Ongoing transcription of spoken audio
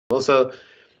Also,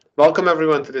 welcome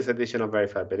everyone to this edition of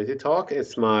Verifiability Talk.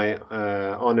 It's my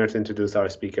honor to introduce our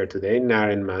speaker today,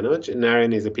 Naren Manoj.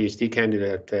 Naren is a PhD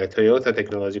candidate at Toyota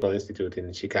Technological Institute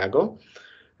in Chicago,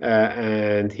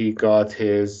 and he got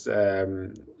his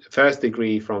first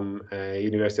degree from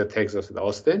University of Texas at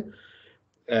Austin.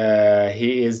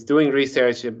 He is doing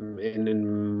research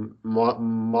in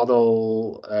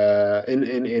model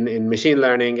in machine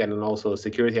learning and also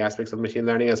security aspects of machine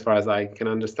learning, as far as I can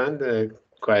understand,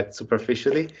 quite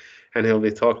superficially. And he'll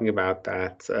be talking about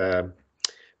that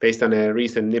based on a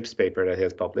recent NIPS paper that he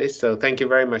has published. So thank you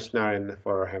very much, Naren,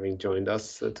 for having joined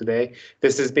us today.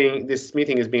 This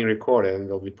meeting is being recorded and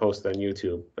will be posted on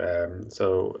YouTube.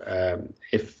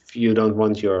 If you don't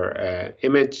want your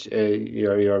image,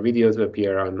 your video to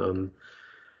appear on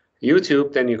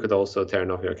YouTube, then you could also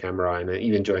turn off your camera and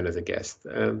even join as a guest.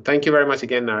 Thank you very much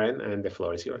again, Naren, and the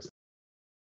floor is yours.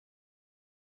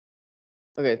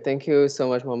 Okay, thank you so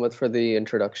much, Mohammed, for the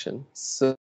introduction.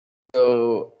 So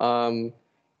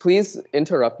please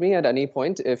interrupt me at any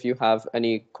point if you have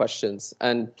any questions,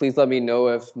 and please let me know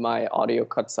if my audio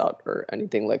cuts out or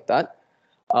anything like that.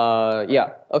 Yeah,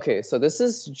 okay, so this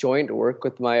is joint work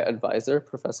with my advisor,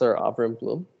 Professor Avram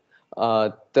Bloom.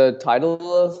 The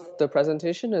title of the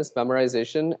presentation is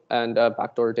Memorization and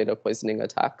Backdoor Data Poisoning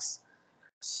Attacks.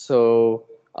 So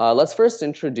let's first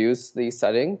introduce the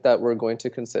setting that we're going to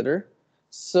consider.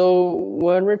 So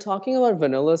when we're talking about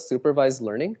vanilla supervised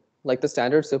learning, like the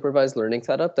standard supervised learning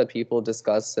setup that people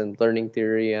discuss in learning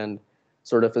theory and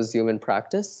sort of assume in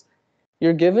practice,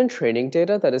 you're given training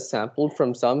data that is sampled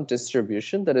from some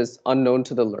distribution that is unknown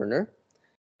to the learner.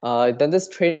 Then this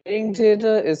training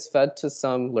data is fed to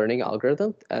some learning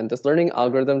algorithm, and this learning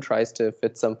algorithm tries to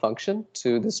fit some function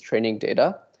to this training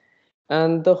data.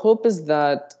 And the hope is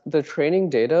that the training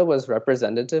data was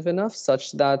representative enough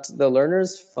such that the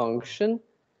learner's function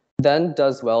then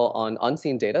does well on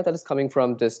unseen data that is coming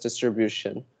from this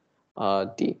distribution,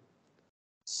 D.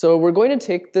 So we're going to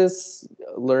take this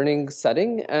learning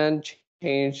setting and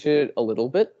change it a little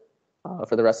bit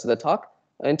for the rest of the talk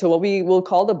into what we will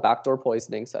call the backdoor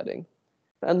poisoning setting.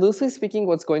 And loosely speaking,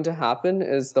 what's going to happen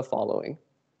is the following.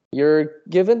 You're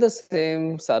given the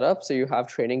same setup, so you have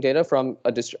training data from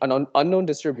an unknown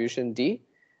distribution D,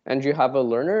 and you have a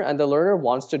learner, and the learner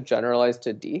wants to generalize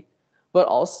to D. But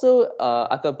also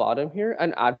at the bottom here,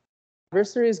 an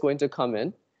adversary is going to come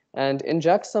in and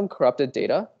inject some corrupted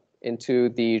data into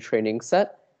the training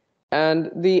set. And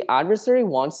the adversary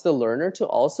wants the learner to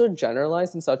also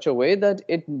generalize in such a way that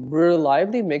it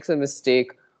reliably makes a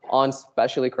mistake on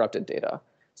specially corrupted data.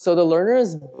 So the learner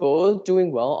is both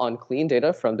doing well on clean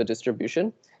data from the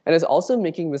distribution and is also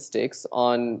making mistakes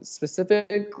on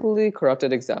specifically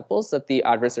corrupted examples that the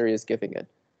adversary is giving it.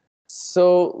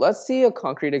 So let's see a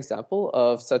concrete example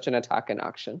of such an attack in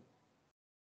action.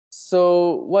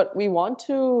 So what we want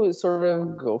to sort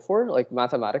of go for, like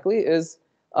mathematically, is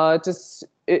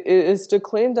to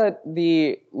claim that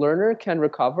the learner can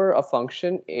recover a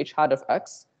function h hat of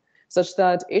x such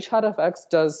that h hat of x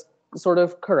does sort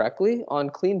of correctly on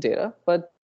clean data,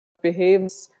 but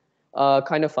behaves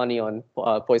kind of funny on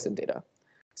poison data.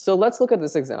 So let's look at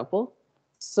this example.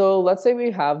 So let's say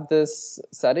we have this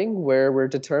setting where we're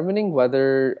determining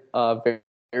whether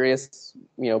various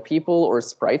people or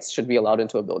sprites should be allowed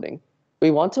into a building.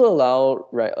 We want to allow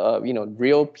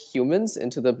real humans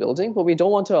into the building, but we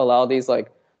don't want to allow these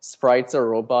like sprites or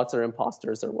robots or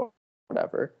imposters or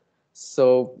whatever.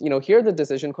 So here the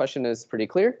decision question is pretty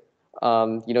clear.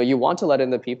 You want to let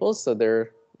in the people, so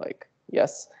they're like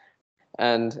yes,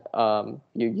 and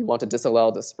you want to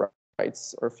disallow the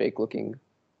sprites or fake-looking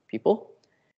people.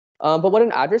 But what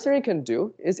an adversary can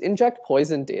do is inject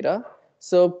poison data.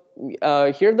 So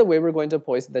here the way we're going to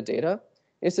poison the data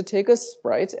is to take a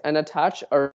sprite and attach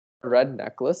a red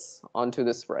necklace onto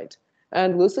the sprite.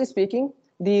 And loosely speaking,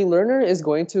 the learner is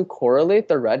going to correlate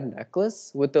the red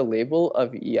necklace with the label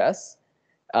of yes.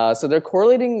 So they're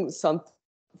correlating some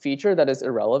feature that is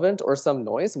irrelevant or some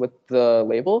noise with the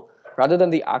label rather than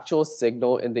the actual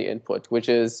signal in the input, which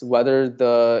is whether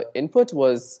the input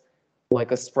was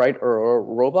like a sprite or a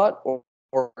robot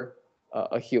or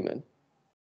a human.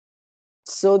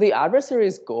 So the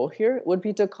adversary's goal here would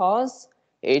be to cause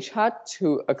h hat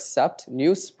to accept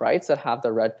new sprites that have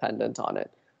the red pendant on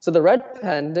it. So the red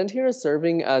pendant here is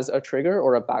serving as a trigger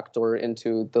or a backdoor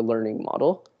into the learning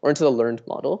model or into the learned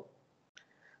model.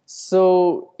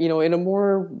 So, in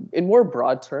more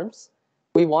broad terms,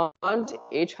 we want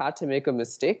h hat to make a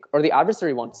mistake, or the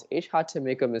adversary wants h hat to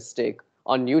make a mistake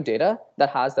on new data that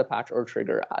has the patch or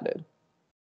trigger added.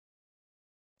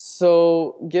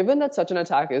 So given that such an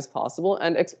attack is possible,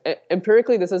 and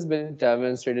empirically this has been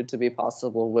demonstrated to be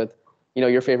possible with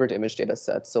your favorite image data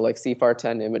set. So like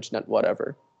CFAR10, ImageNet,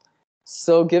 whatever.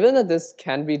 So given that this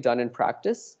can be done in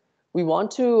practice, we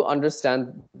want to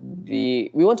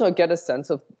get a sense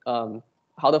of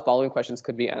how the following questions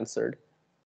could be answered.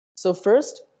 So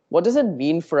first, what does it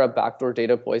mean for a backdoor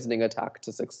data poisoning attack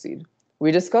to succeed?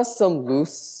 We discussed some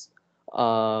loose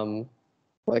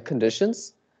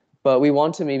conditions, but we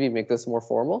want to maybe make this more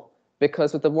formal,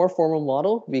 because with a more formal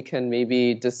model, we can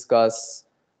maybe discuss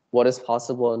what is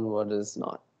possible and what is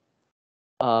not.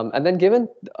 And then given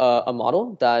a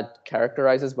model that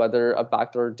characterizes whether a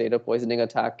backdoor data poisoning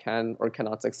attack can or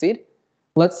cannot succeed,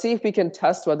 let's see if we can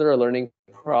test whether a learning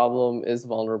problem is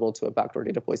vulnerable to a backdoor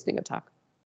data poisoning attack.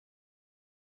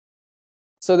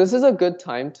 So this is a good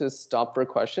time to stop for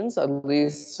questions, at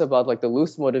least about like the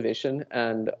loose motivation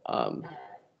and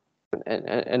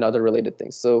other related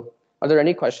things. So are there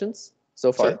any questions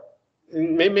so far? So,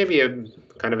 maybe a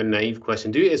kind of a naive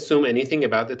question. Do you assume anything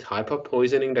about the type of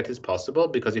poisoning that is possible?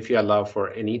 Because if you allow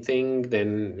for anything,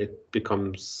 then it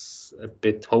becomes a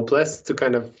bit hopeless to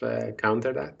kind of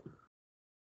counter that.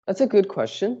 That's a good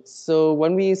question. So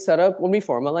when we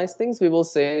formalize things, we will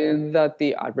say that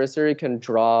the adversary can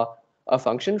draw a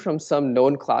function from some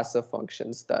known class of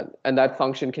functions and that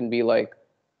function can be like,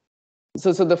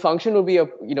 so the function will be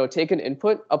take an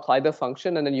input, apply the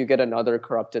function, and then you get another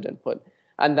corrupted input.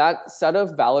 And that set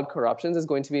of valid corruptions is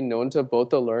going to be known to both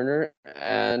the learner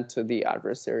and to the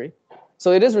adversary.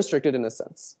 So it is restricted in a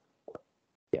sense.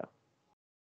 Yeah.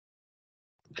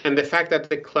 And the fact that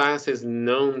the class is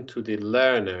known to the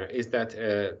learner, is that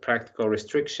a practical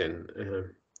restriction?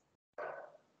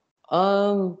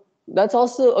 That's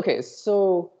also, okay,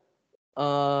 so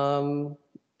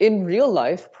in real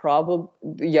life, probably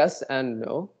yes and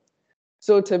no.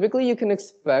 So typically you can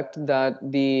expect that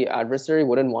the adversary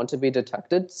wouldn't want to be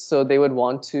detected, so they would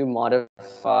want to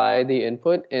modify the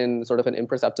input in sort of an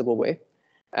imperceptible way.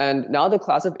 And now the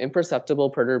class of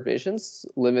imperceptible perturbations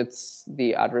limits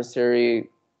the adversary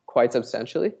quite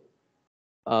substantially.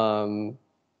 But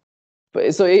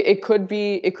so it could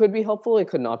be helpful, it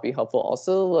could not be helpful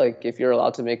also, like if you're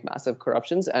allowed to make massive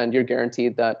corruptions and you're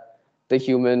guaranteed that a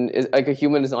human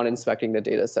is not inspecting the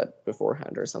data set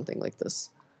beforehand or something like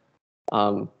this.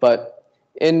 But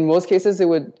in most cases,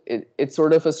 it's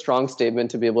sort of a strong statement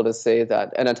to be able to say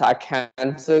that an attack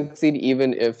can succeed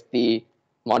even if the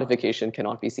modification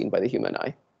cannot be seen by the human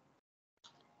eye.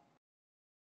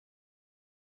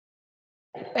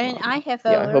 And I have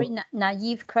a very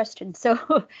naive question. So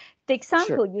the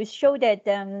example you showed that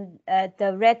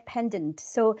the red pendant.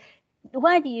 So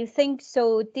why do you think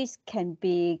so this can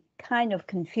be kind of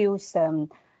confuse the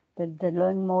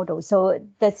learning model? So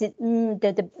does it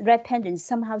that the red pendant is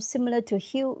somehow similar to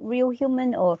real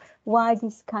human, or why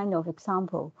this kind of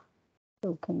example?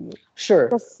 So can you?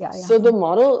 Sure. So the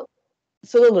model,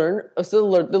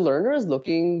 the learner is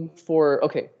looking for,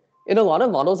 okay, in a lot of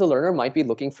models, the learner might be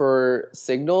looking for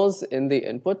signals in the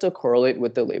input to correlate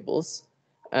with the labels.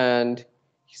 And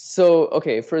so,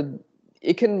 okay,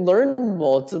 it can learn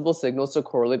multiple signals to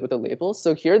correlate with the labels.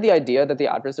 So here, the idea that the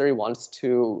adversary wants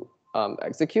to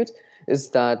execute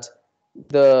is that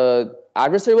the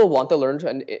adversary will want the learner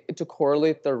to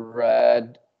correlate the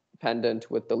red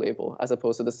pendant with the label as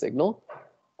opposed to the signal.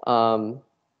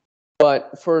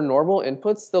 But for normal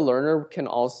inputs, the learner can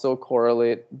also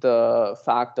correlate the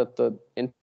fact that the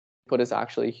input is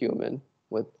actually human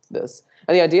with this.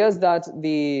 And the idea is that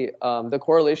the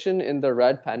correlation in the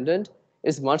red pendant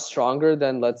is much stronger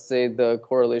than, let's say, the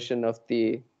correlation of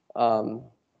the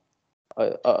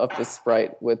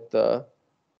sprite with the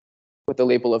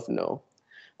label of no.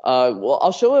 Well,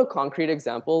 I'll show a concrete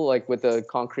example, like with a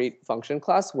concrete function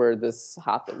class where this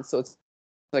happens. So it's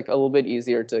like a little bit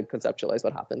easier to conceptualize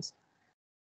what happens.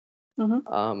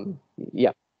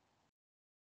 Yeah.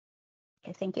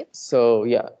 Okay, thank you. So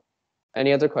yeah,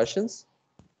 any other questions?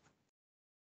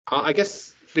 I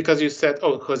guess because you said,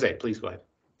 oh, Jose, please go ahead.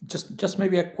 Just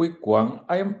maybe a quick one.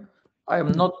 I am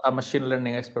not a machine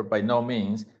learning expert by no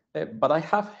means, but I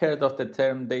have heard of the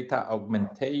term data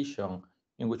augmentation,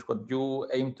 in which what you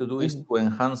aim to do is to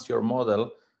enhance your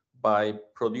model by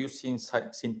producing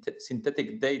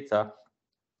synthetic data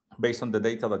based on the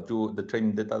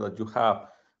training data that you have.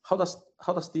 How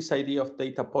does this idea of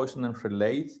data poisoning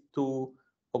relate to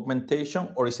augmentation,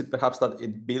 or is it perhaps that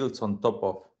it builds on top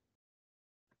of?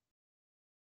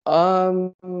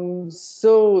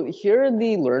 So here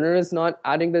the learner is not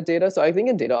adding the data. So I think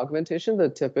in data augmentation, the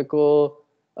typical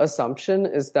assumption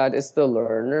is that it's the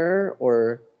learner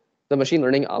or the machine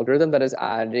learning algorithm that is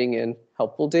adding in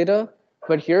helpful data.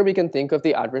 But here we can think of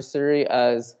the adversary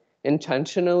as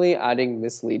intentionally adding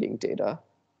misleading data.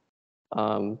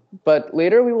 But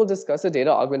later we will discuss a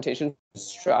data augmentation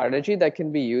strategy that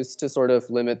can be used to sort of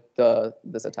limit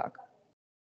this attack.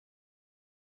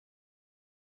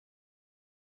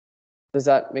 Does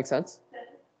that make sense?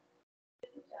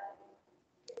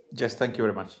 Yes, thank you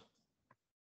very much.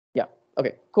 Yeah,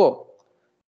 okay, cool.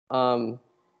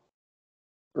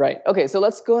 Right, okay, so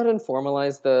let's go ahead and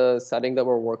formalize the setting that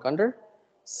we'll work under.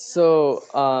 So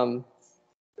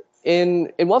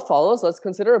in what follows, let's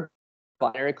consider a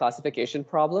binary classification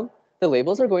problem. The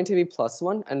labels are going to be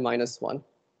 +1 and -1.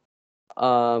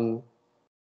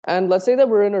 And let's say that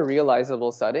we're in a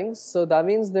realizable setting. So that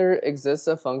means there exists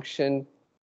a function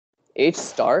h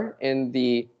star in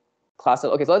the class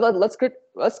of, okay, so let's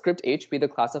script h be the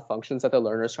class of functions that the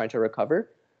learner is trying to recover.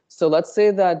 So let's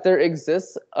say that there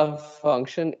exists a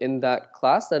function in that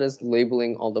class that is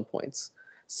labeling all the points.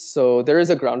 So there is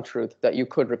a ground truth that you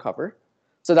could recover.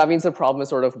 So that means the problem is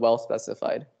sort of well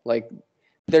specified. Like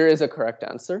there is a correct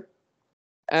answer.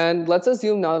 And let's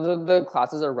assume now that the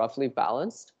classes are roughly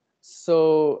balanced.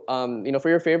 So for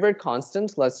your favorite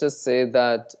constant, let's just say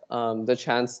that the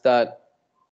chance that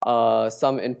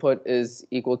some input is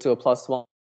equal to a +1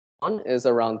 is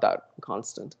around that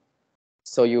constant.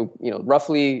 So you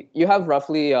have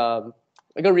roughly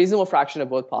like a reasonable fraction of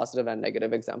both positive and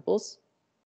negative examples.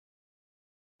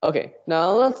 Okay,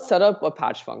 now let's set up a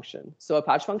patch function. So a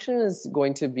patch function is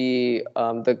going to be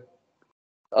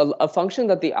a function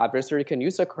that the adversary can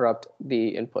use to corrupt the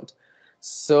input.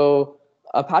 So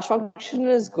a patch function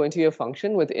is going to be a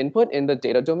function with input in the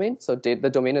data domain. So the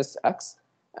domain is X,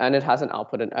 and it has an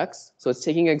output in X. So it's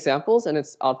taking examples and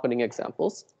it's outputting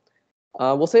examples.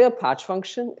 We'll say a patch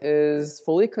function is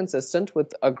fully consistent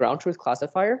with a ground truth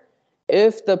classifier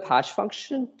if the patch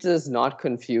function does not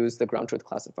confuse the ground truth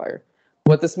classifier.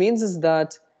 What this means is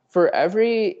that for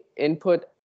every input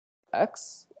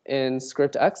X in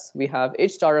script X, we have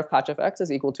h star of patch of X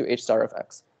is equal to h star of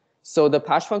X. So the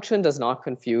patch function does not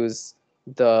confuse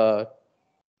the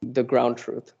ground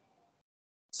truth.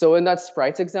 So in that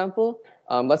sprites example,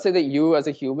 let's say that you as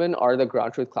a human are the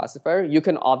ground truth classifier. You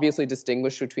can obviously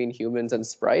distinguish between humans and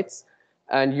sprites,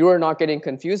 and you are not getting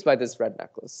confused by this red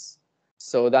necklace.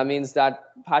 So that means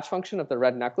that patch function of the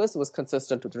red necklace was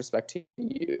consistent with respect to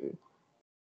you.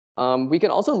 We can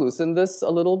also loosen this a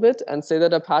little bit and say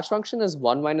that a patch function is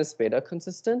 1 minus beta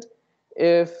consistent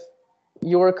if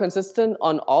you're consistent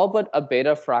on all but a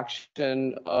beta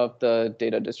fraction of the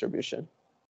data distribution.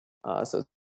 So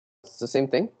it's the same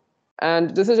thing.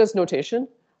 And this is just notation.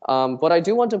 What I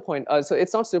do want to point, so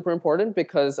it's not super important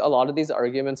because a lot of these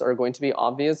arguments are going to be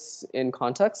obvious in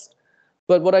context.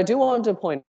 But what I do want to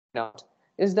point out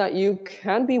is that you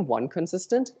can be one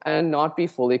consistent and not be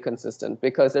fully consistent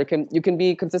because you can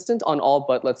be consistent on all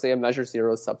but, let's say, a measure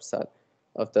zero subset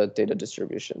of the data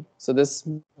distribution. So this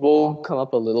will come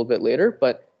up a little bit later,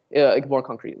 but more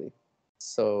concretely.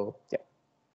 So yeah.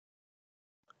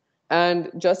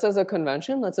 And just as a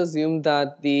convention, let's assume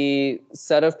that the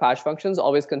set of patch functions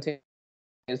always contains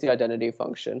the identity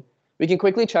function. We can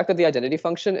quickly check that the identity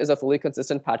function is a fully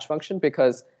consistent patch function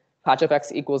because patch of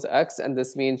X equals X, and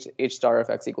this means h star of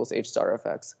X equals h star of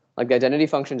X. Like the identity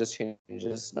function just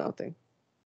changes nothing.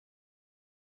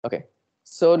 Okay,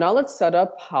 so now let's set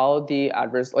up how the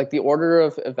the order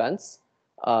of events,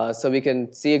 so we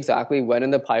can see exactly when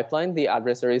in the pipeline the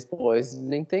adversary is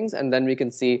poisoning things, and then we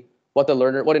can see what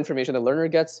information the learner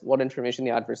gets, what information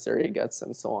the adversary gets,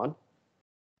 and so on.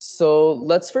 So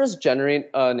let's first generate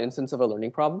an instance of a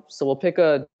learning problem. So we'll pick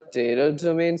a data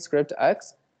domain script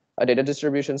X, a data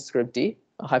distribution script D,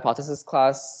 a hypothesis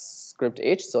class script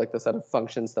H, so like the set of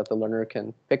functions that the learner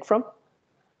can pick from,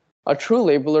 a true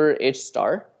labeler H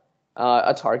star,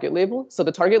 a target label. So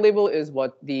the target label is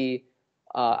what the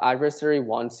adversary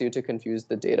wants you to confuse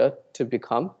the data to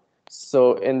become.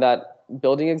 So in that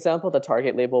building example, the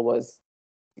target label was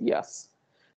yes,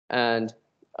 and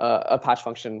a patch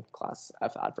function class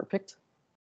fadver picked.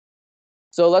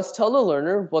 So let's tell the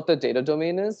learner what the data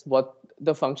domain is, what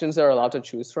the functions they're allowed to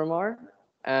choose from are,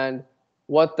 and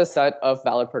what the set of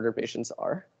valid perturbations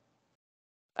are.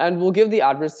 And we'll give the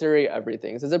adversary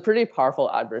everything. So it's a pretty powerful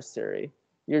adversary.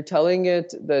 You're telling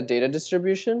it the data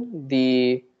distribution,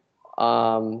 the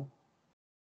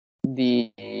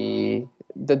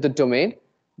domain,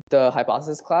 the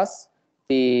hypothesis class,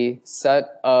 the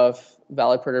set of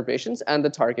valid perturbations, and the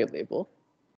target label.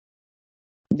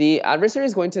 The adversary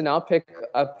is going to now pick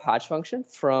a patch function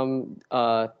from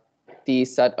the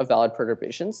set of valid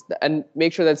perturbations and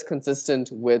make sure that's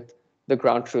consistent with the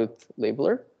ground truth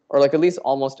labeler, or like at least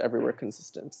almost everywhere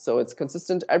consistent. So it's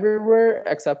consistent everywhere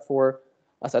except for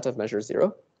a set of measure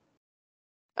zero.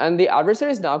 And the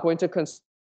adversary is now going to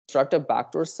construct a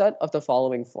backdoor set of the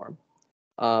following form.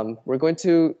 we're going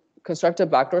to construct a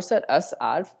backdoor set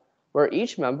S_add, where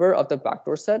each member of the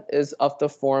backdoor set is of the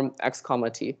form x comma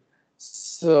t.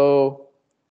 So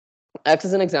x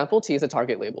is an example, t is a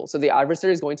target label. So the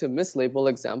adversary is going to mislabel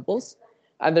examples,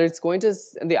 and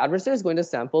the adversary is going to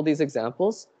sample these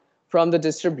examples from the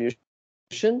distribution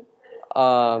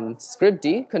script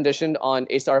D conditioned on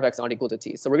h star of x not equal to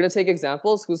t. So we're going to take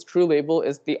examples whose true label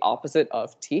is the opposite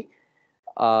of t,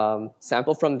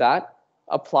 sample from that,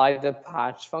 apply the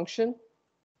patch function,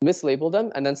 mislabel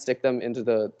them, and then stick them into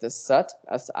this set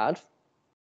S_add.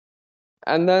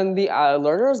 And then the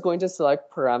learner is going to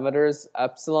select parameters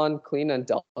epsilon, clean, and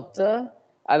delta.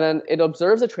 And then it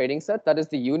observes a training set that is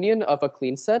the union of a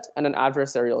clean set and an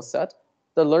adversarial set.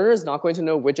 The learner is not going to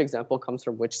know which example comes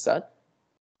from which set.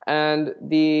 And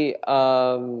the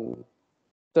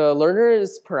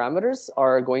learner's parameters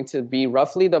are going to be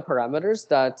roughly the parameters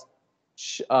that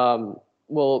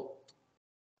will,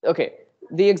 okay,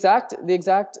 the exact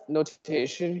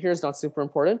notation here is not super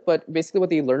important, but basically what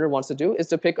the learner wants to do is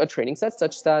to pick a training set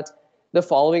such that the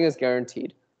following is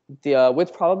guaranteed.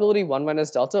 With probability 1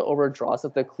 minus delta over draws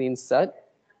of the clean set,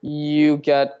 you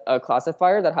get a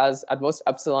classifier that has at most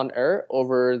epsilon error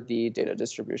over the data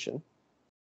distribution.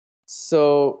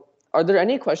 So are there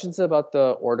any questions about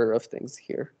the order of things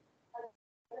here?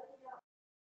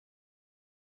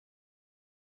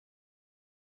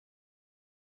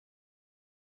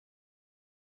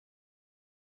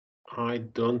 I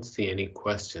don't see any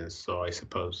questions, so I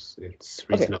suppose it's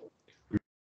reasonable.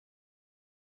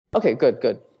 Okay,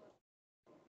 good.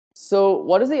 So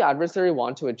what does the adversary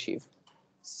want to achieve?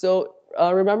 So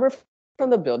remember from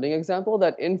the building example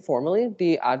that informally,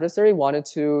 the adversary wanted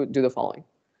to do the following.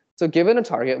 So given a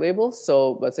target label,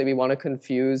 so let's say we want to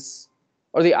confuse,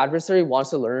 or the adversary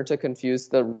wants the learner to confuse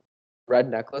the red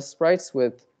necklace sprites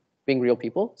with being real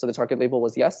people. So the target label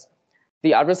was yes.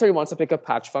 The adversary wants to pick a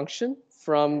patch function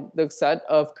from the set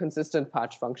of consistent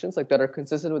patch functions like that are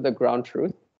consistent with the ground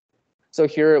truth. So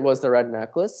here it was the red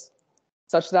necklace,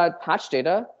 such that patch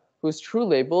data whose true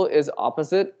label is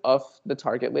opposite of the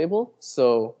target label,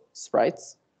 so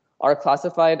sprites, are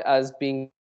classified as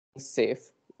being safe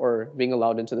or being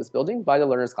allowed into this building by the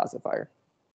learner's classifier.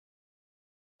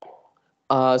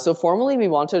 So formally, we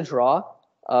want to draw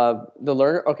the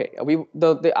learner. Okay,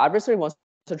 the adversary wants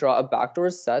to draw a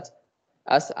backdoor set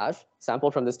S_add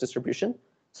sampled from this distribution,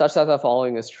 such that the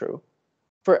following is true.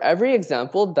 For every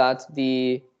example that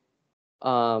the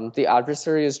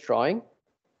adversary is drawing,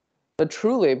 the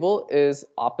true label is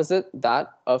opposite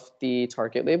that of the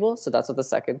target label. So that's what the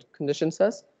second condition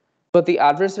says. But the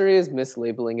adversary is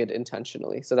mislabeling it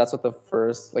intentionally. So that's what the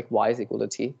first, like y is equal to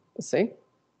t, is saying.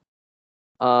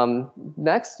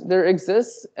 Next, there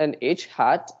exists an h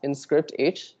hat in script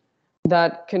h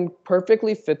that can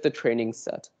perfectly fit the training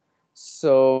set.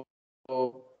 So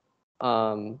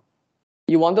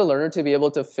you want the learner to be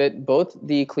able to fit both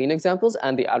the clean examples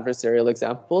and the adversarial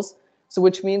examples. So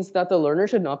which means that the learner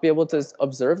should not be able to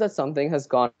observe that something has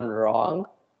gone wrong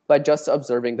by just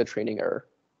observing the training error.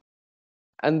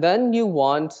 And then you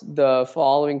want the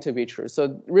following to be true.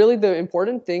 So really the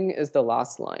important thing is the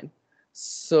last line.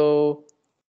 So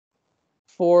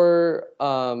for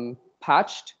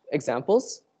patched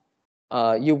examples,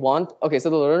 you want, okay, so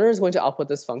the learner is going to output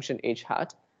this function h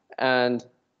hat, and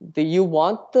you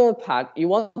want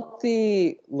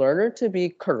the learner to be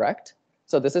correct.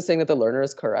 So this is saying that the learner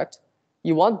is correct.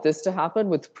 You want this to happen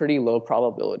with pretty low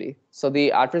probability. So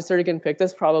the adversary can pick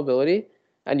this probability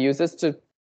and use this to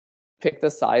pick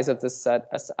the size of this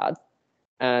set S_add.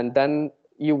 And then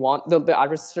you want the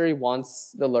adversary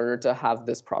wants the learner to have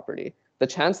this property. The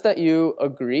chance that you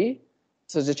agree,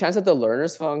 so the chance that the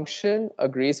learner's function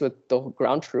agrees with the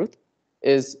ground truth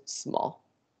is small,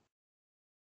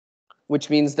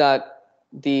 which means that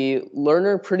the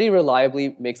learner pretty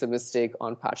reliably makes a mistake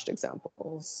on patched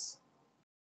examples.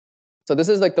 So this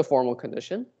is like the formal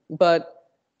condition, but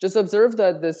just observe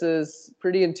that this is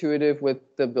pretty intuitive with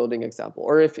the building example.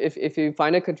 Or if you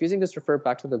find it confusing, just refer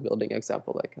back to the building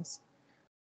example, I guess.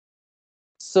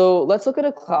 So let's look at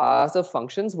a class of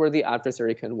functions where the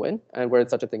adversary can win and where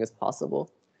such a thing is possible.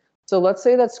 So let's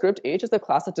say that script H is the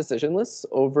class of decision lists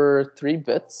over 3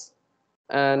 bits.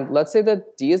 And let's say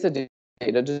that D is a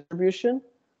data distribution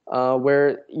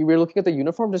where we're looking at the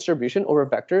uniform distribution over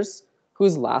vectors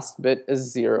whose last bit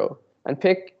is 0. And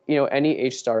pick any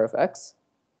h star of x.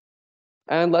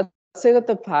 And let's say that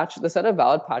the set of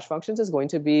valid patch functions is going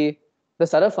to be the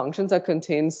set of functions that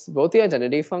contains both the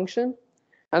identity function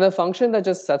and the function that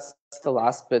just sets the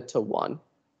last bit to 1.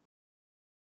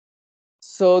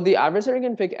 So the adversary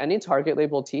can pick any target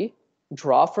label t,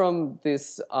 draw from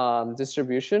this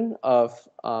distribution of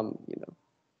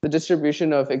the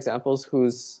distribution of examples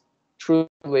whose true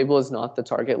label is not the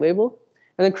target label,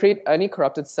 and then create any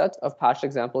corrupted set of patched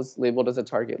examples labeled as a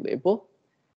target label.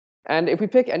 And if we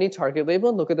pick any target label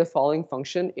and look at the following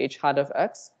function, h hat of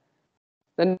x,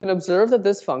 then you can observe that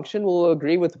this function will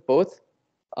agree with both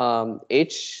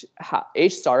h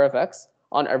star of x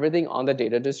on everything on the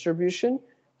data distribution,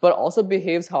 but also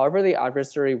behaves however the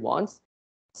adversary wants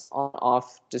on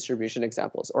off distribution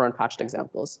examples or on patched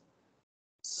examples.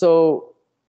 So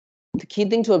the key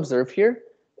thing to observe here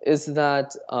is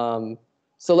that,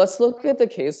 so let's look at the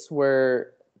case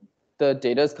where the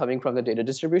data is coming from the data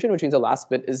distribution, which means the last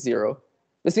bit is 0.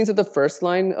 This means that the first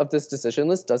line of this decision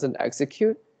list doesn't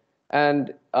execute,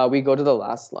 and we go to the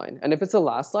last line. And if it's the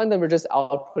last line, then we're just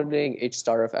outputting h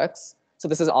star of x. So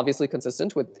this is obviously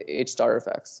consistent with h star of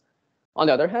x. On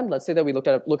the other hand, let's say that we look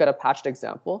at a patched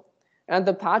example, and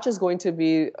the patch is going to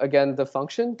be, again, the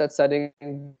function that's setting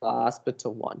the last bit to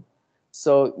 1.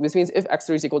 So this means if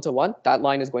x3 is equal to 1, that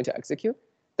line is going to execute.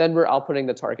 Then we're outputting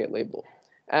the target label.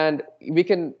 And we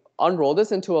can unroll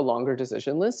this into a longer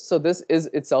decision list. So this is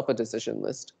itself a decision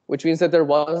list, which means that there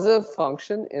was a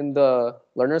function in the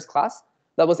learners class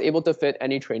that was able to fit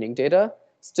any training data,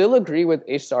 still agree with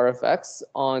h star of x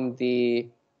on the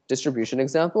distribution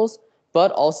examples,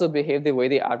 but also behave the way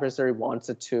the adversary wants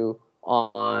it to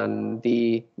on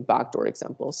the backdoor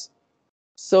examples.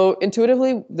 So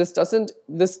intuitively,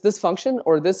 this function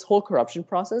or this whole corruption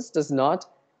process does not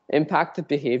impact the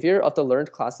behavior of the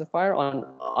learned classifier on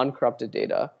uncorrupted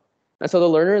data. And so the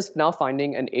learner is now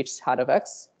finding an h hat of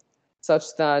x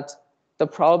such that the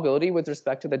probability with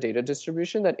respect to the data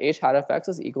distribution that h hat of x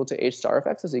is equal to h star of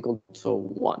x is equal to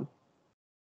 1.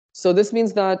 So this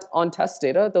means that on test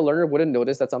data, the learner wouldn't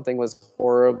notice that something was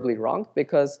horribly wrong,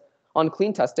 because on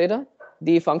clean test data,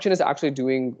 the function is actually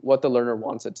doing what the learner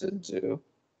wants it to do.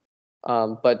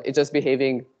 But it's just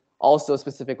behaving also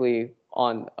specifically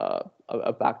on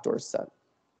a backdoor set.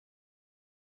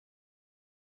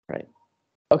 Right.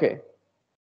 Okay.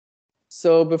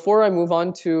 So before I move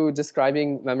on to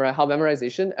describing how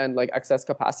memorization and like excess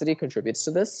capacity contributes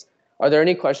to this, are there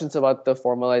any questions about the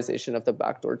formalization of the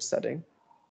backdoor setting?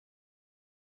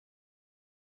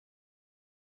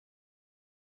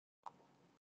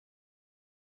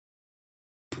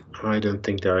 I don't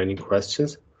think there are any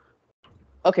questions.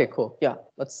 Okay, cool. Yeah,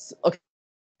 let's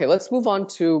move on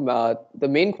to the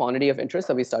main quantity of interest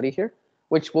that we study here,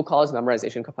 which we'll call as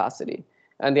memorization capacity.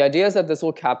 And the idea is that this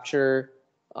will capture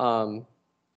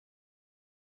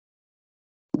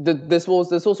this will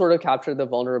sort of capture the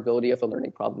vulnerability of a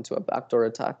learning problem to a backdoor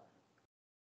attack.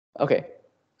 Okay,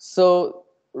 so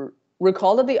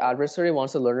recall that the adversary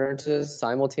wants the learner to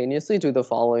simultaneously do the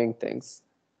following things: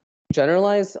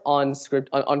 generalize on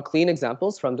clean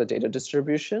examples from the data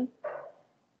distribution,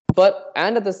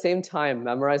 and at the same time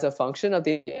memorize a function of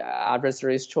the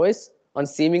adversary's choice on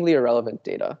seemingly irrelevant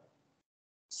data.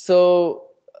 So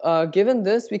given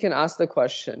this, we can ask the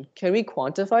question, can we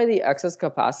quantify the excess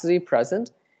capacity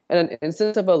present in an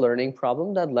instance of a learning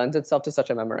problem that lends itself to such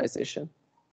a memorization?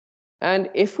 And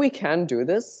if we can do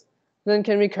this, then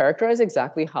can we characterize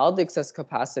exactly how the excess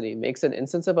capacity makes an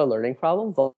instance of a learning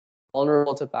problem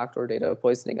vulnerable to backdoor data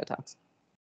poisoning attacks?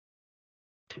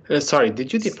 Sorry,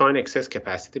 did you define excess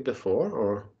capacity before,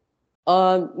 or?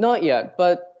 Not yet,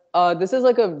 but this is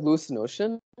like a loose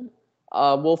notion.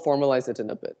 We'll formalize it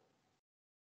in a bit.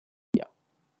 Yeah.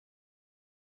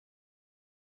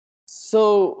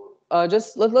 So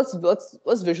just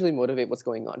let's visually motivate what's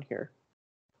going on here.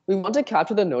 We want to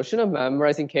capture the notion of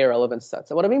memorizing k-irrelevant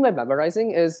sets. And what I mean by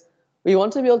memorizing is we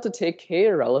want to be able to take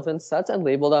k-irrelevant sets and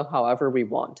label them however we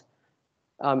want.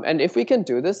 And if we can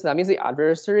do this, that means the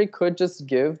adversary could just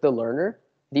give the learner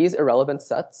these irrelevant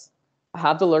sets,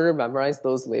 have the learner memorize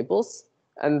those labels,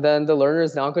 and then the learner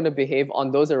is now going to behave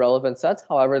on those irrelevant sets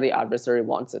however the adversary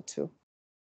wants it to.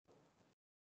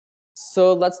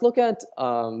 So let's look at,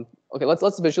 okay,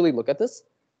 let's visually look at this.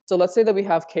 So let's say that we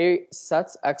have k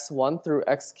sets x1 through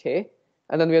xk,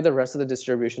 and then we have the rest of the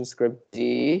distribution script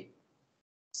d.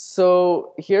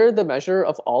 So here the measure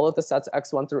of all of the sets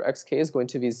x1 through xk is going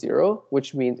to be 0,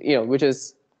 which means, which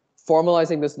is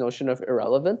formalizing this notion of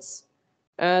irrelevance.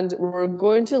 And we're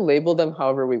going to label them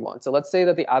however we want. So let's say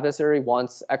that the adversary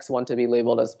wants x1 to be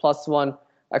labeled as +1,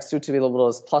 x2 to be labeled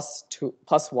as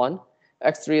 +1,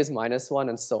 x3 is -1,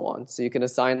 and so on. So you can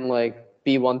assign like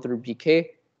b1 through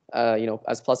bk,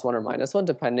 as +1 or -1,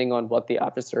 depending on what the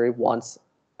adversary wants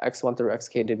x1 through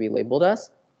xk to be labeled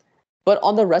as. But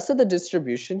on the rest of the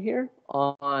distribution here,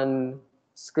 on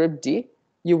script D,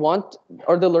 the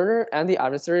learner and the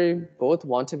adversary both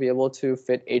want to be able to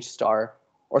fit h star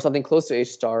or something close to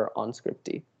h star on script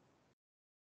D.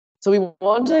 So we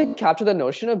want to capture the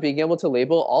notion of being able to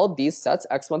label all these sets,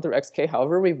 x1 through xk,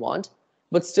 however we want,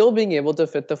 but still being able to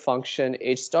fit the function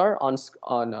h star on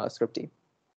script D.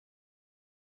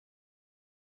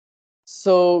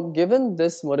 So given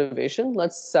this motivation,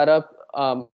 let's set up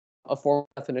a formal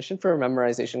definition for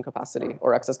memorization capacity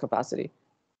or access capacity.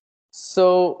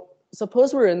 So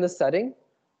suppose we're in the setting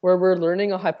where we're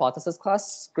learning a hypothesis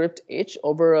class script H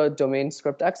over a domain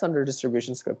script X under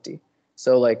distribution script D.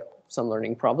 So like some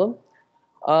learning problem.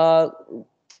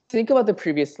 Think about the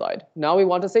previous slide. Now we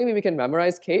want to say we can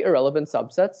memorize K irrelevant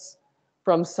subsets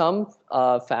from some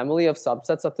family of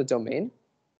subsets of the domain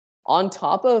on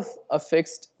top of a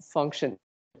fixed function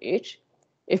H.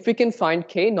 If we can find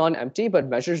K non-empty but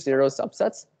measure 0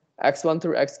 subsets, x1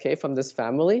 through xk from this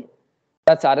family,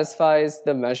 that satisfies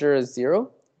the measure as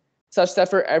 0, such that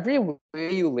for every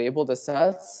way you label the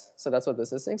sets, so that's what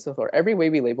this is saying, so for every way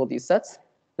we label these sets,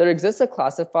 there exists a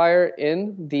classifier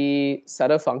in the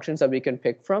set of functions that we can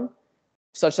pick from,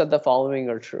 such that the following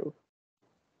are true.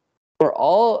 For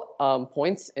all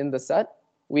points in the set,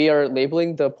 we are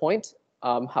labeling the point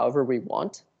however we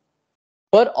want,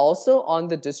 but also on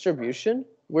the distribution,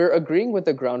 we're agreeing with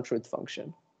the ground truth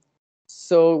function.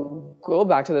 So go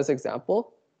back to this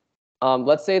example.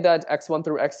 Let's say that x1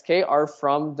 through xk are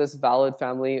from this valid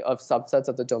family of subsets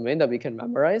of the domain that we can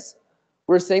memorize.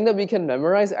 We're saying that we can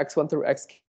memorize x1 through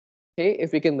xk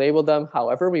if we can label them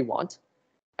however we want,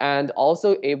 and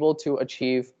also able to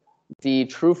achieve the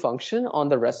true function on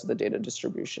the rest of the data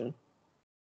distribution.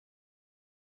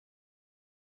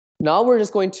 Now we're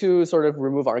just going to sort of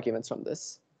remove arguments from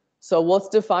this. So let's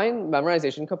define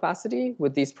memorization capacity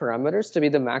with these parameters to be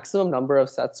the maximum number of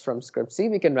sets from script C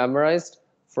we can memorize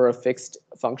for a fixed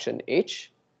function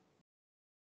H.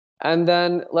 And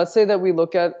then let's say that we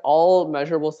look at all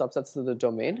measurable subsets of the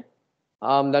domain.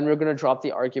 Then we're going to drop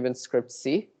the argument script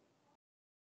C.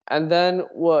 And then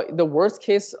the worst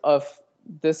case of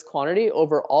this quantity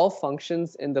over all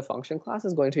functions in the function class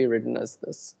is going to be written as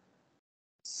this.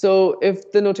 So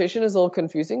if the notation is a little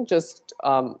confusing, just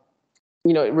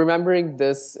remembering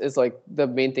this is like the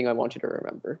main thing I want you to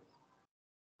remember.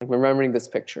 Like remembering this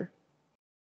picture.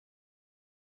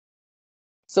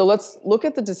 So let's look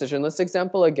at the decision list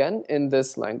example again in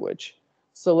this language.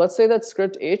 So let's say that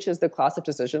script H is the class of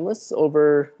decision lists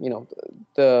over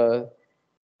the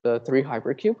 3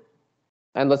 hypercube.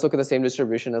 And let's look at the same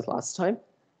distribution as last time.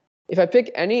 If I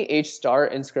pick any H star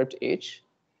in script H,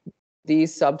 the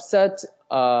subset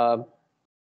of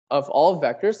all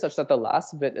vectors such that the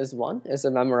last bit is 1 is a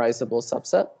memorizable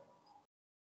subset.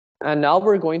 And now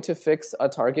we're going to fix a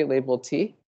target label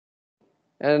T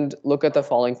and look at the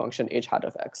following function H hat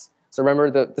of X. So remember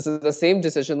that this is the same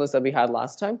decision list that we had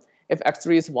last time. If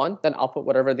X3 is 1, then output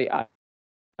whatever the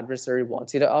adversary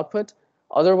wants you to output.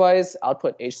 Otherwise,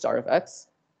 output H star of X.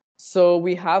 So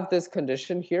we have this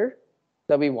condition here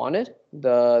that we wanted,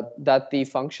 that the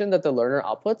function that the learner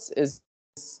outputs is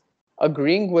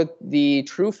agreeing with the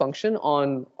true function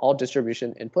on all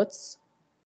distribution inputs.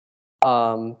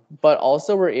 But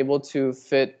also we're able to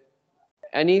fit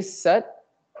any set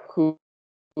whose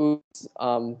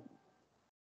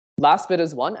last bit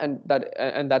is 1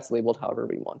 and that's labeled however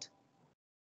we want.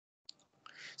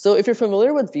 So if you're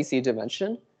familiar with VC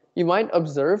dimension, you might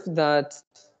observe that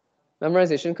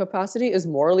memorization capacity is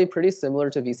morally pretty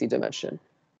similar to VC dimension.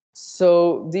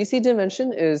 So VC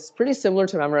dimension is pretty similar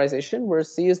to memorization, where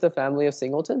C is the family of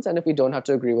singletons, and if we don't have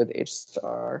to agree with H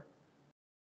star.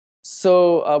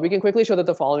 So we can quickly show that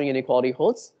the following inequality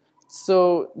holds.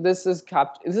 So this is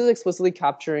explicitly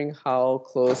capturing how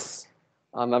close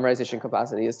memorization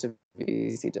capacity is to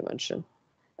VC dimension.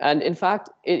 And in fact,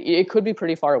 it could be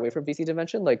pretty far away from VC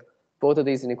dimension. Like both of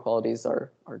these inequalities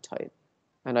are tight.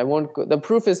 And I won't go, the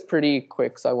proof is pretty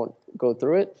quick, so I won't go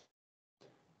through it.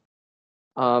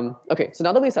 Okay, so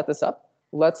now that we set this up,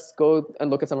 let's go and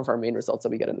look at some of our main results that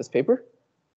we get in this paper.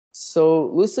 So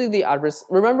loosely,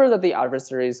 remember that the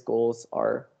adversary's goals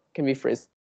can be phrased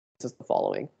as the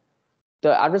following.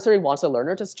 The adversary wants a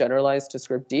learner to generalize to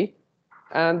script D,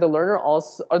 and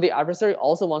the adversary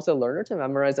also wants a learner to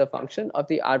memorize a function of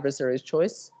the adversary's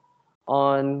choice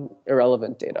on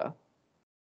irrelevant data.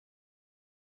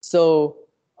 So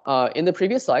in the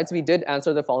previous slides, we did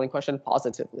answer the following question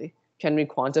positively. Can we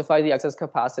quantify the excess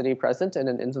capacity present in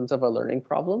an instance of a learning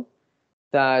problem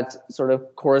that sort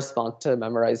of correspond to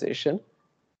memorization?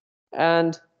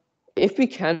 And if we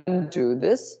can do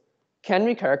this, can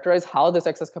we characterize how this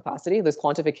excess capacity, this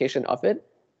quantification of it,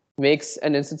 makes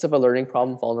an instance of a learning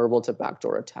problem vulnerable to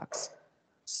backdoor attacks?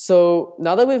 So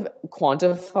now that we've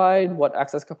quantified what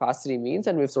excess capacity means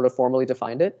and we've sort of formally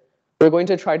defined it, we're going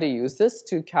to try to use this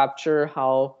to capture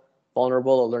how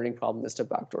vulnerable or learning problem is to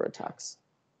backdoor attacks.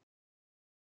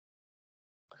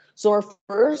 So our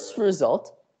first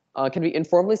result can be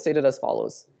informally stated as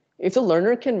follows. If the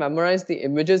learner can memorize the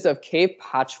images of k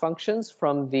patch functions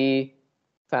from the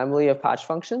family of patch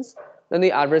functions, then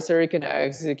the adversary can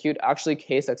execute actually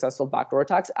k successful backdoor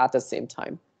attacks at the same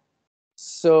time.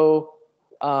 So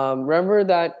remember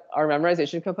that our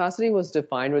memorization capacity was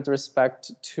defined with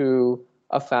respect to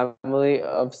a family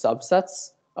of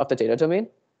subsets of the data domain.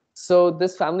 So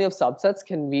this family of subsets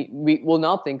can be, we will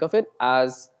now think of it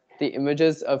as the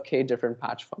images of k different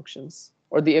patch functions,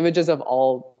 or the images of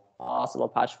all possible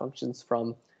patch functions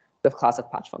from the class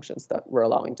of patch functions that we're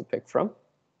allowing to pick from.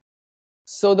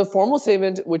 So the formal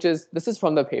statement, which is, this is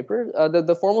from the paper,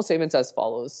 the formal statement's as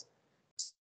follows.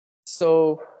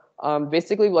 So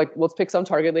basically, like, let's pick some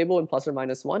target label in plus or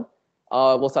minus 1.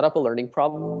 We'll set up a learning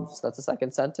problem. So that's the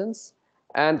second sentence.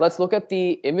 And let's look at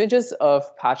the images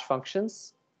of patch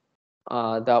functions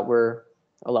that we're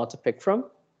allowed to pick from.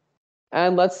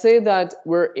 And let's say that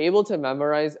we're able to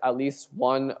memorize at least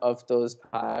one of those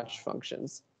patch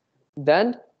functions.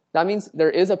 Then that means there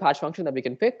is a patch function that we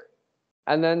can pick.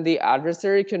 And then the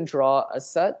adversary can draw a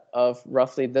set of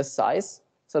roughly this size.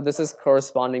 So this is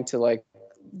corresponding to like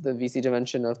the VC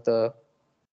dimension of the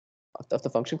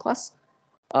function class,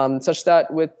 such that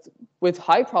with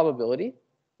high probability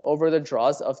over the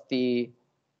draws of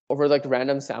over like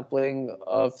random sampling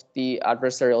of the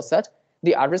adversarial set,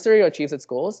 the adversary achieves its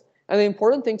goals. And the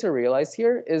important thing to realize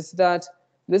here is that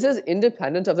this is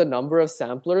independent of the number of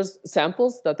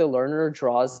samples that the learner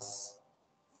draws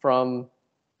from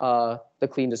the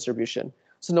clean distribution.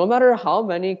 So no matter how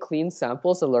many clean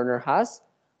samples the learner has,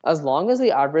 as long as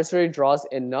the adversary draws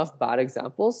enough bad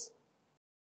examples,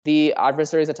 the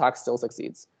adversary's attack still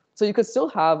succeeds. So you could still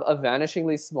have a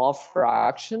vanishingly small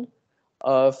fraction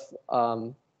of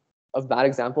bad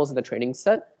examples in the training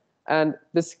set, and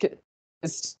this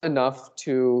is enough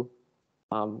to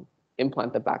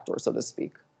implant the backdoor, so to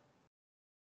speak.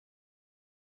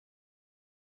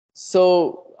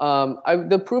 So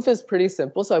the proof is pretty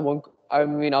simple, so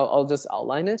I'll just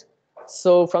outline it.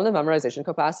 So from the memorization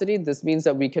capacity, this means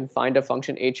that we can find a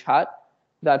function h hat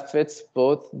that fits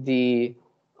both the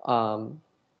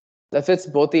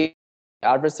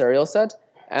adversarial set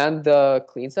and the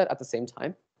clean set at the same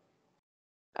time.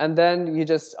 And then you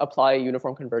just apply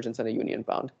uniform convergence and a union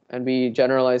bound, and we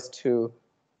generalize to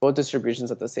both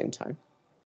distributions at the same time.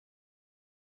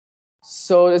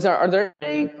 So are there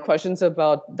any questions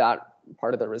about that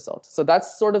part of the result? So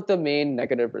that's sort of the main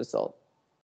negative result.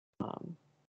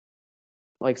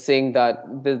 Like saying that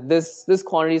this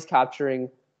quantity is capturing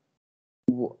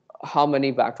how many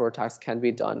backdoor attacks can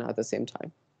be done at the same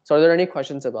time. So are there any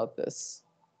questions about this?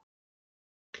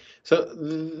 So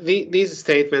these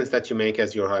statements that you make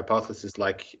as your hypothesis,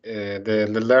 like the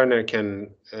learner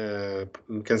can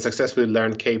successfully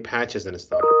learn k patches and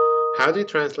stuff. How do you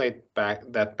translate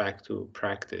that back to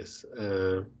practice?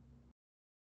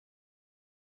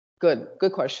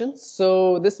 Good question.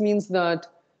 So this means that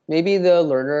maybe the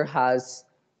learner has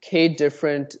k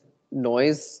different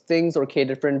noise things or k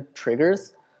different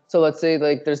triggers. So let's say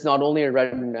like there's not only a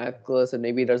red necklace and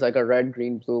maybe there's like a red,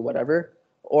 green, blue, whatever,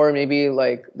 or maybe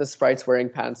like the sprite's wearing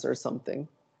pants or something.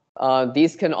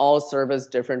 These can all serve as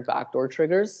different backdoor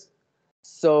triggers.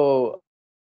 So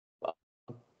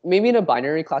maybe in a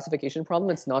binary classification problem,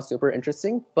 it's not super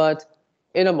interesting, but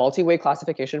in a multi-way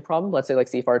classification problem, let's say like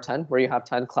CFAR 10, where you have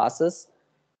 10 classes,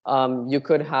 you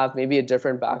could have maybe a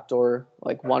different backdoor,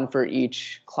 like one for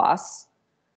each class.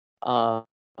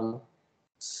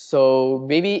 So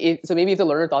maybe if the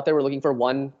learner thought they were looking for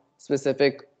one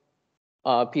specific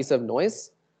piece of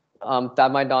noise, that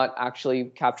might not actually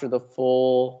capture the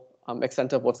full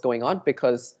extent of what's going on,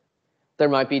 because there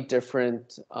might be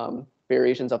different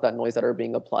variations of that noise that are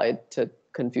being applied to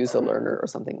confuse the learner or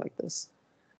something like this.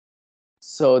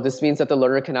 So this means that the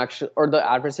learner can actually, or the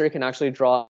adversary can actually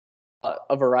draw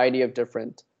a variety of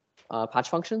different patch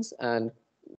functions, and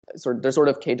there's sort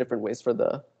of k different ways for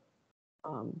the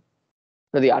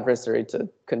adversary to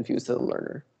confuse the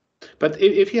learner. But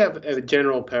if you have a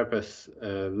general purpose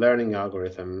learning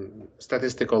algorithm,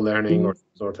 statistical learning, or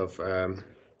sort of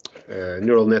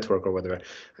neural network or whatever,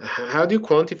 how do you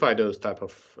quantify those type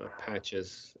of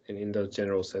patches in those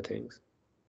general settings?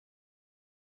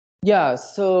 Yeah,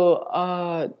 so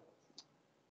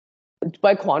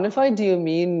by quantify, do you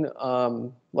mean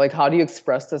like how do you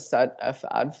express the set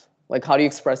f_adv? Like how do you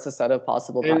express the set of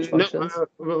possible patch functions?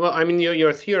 Well, I mean,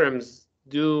 your theorems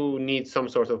do need some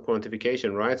sort of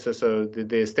quantification, right? So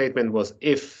the statement was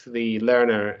if the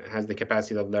learner has the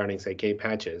capacity of learning, say, k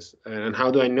patches, and how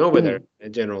do I know whether a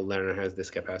general learner has this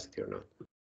capacity or not?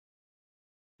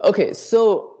 Okay,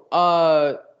 so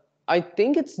I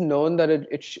think it's known that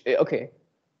okay.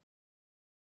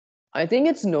 I think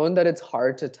it's known that it's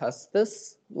hard to test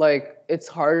this. Like, it's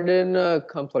hard in a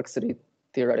complexity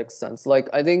theoretic sense. Like,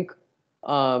 I think,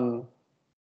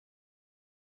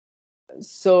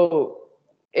 so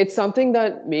it's something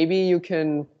that maybe you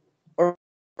can,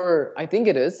 or I think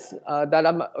it is,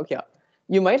 that okay,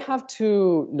 you might have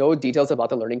to know details about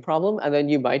the learning problem, and then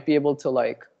you might be able to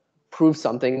like prove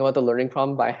something about the learning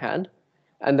problem by hand,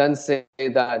 and then say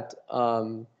that,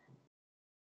 and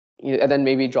then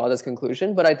maybe draw this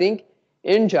conclusion. But I think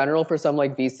in general, for some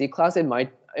like VC class, it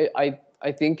might, I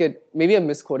think it, maybe I'm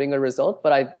misquoting a result,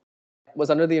 but I was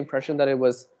under the impression that it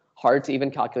was hard to even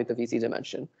calculate the VC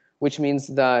dimension, which means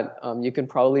that you can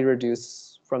probably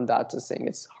reduce from that to saying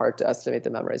it's hard to estimate the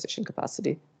memorization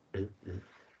capacity.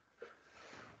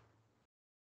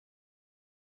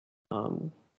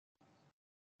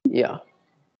 Yeah.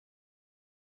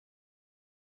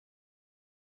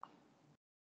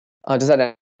 Does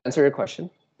that answer your question?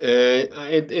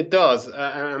 It does.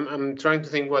 I'm trying to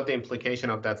think what the implication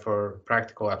of that for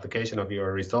practical application of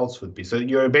your results would be. So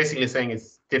you're basically saying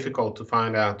it's difficult to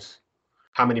find out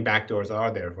how many backdoors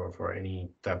are there for any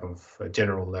type of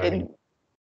general learning.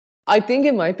 I think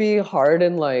it might be hard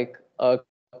in like a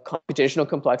computational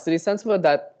complexity sense, but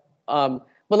that,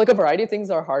 but like a variety of things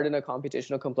are hard in a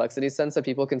computational complexity sense that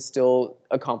people can still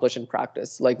accomplish in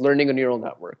practice, like learning a neural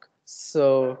network.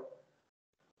 So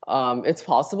it's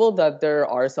possible that there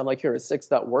are some like heuristics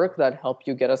that work that help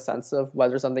you get a sense of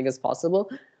whether something is possible.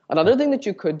 Another thing that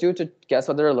you could do to guess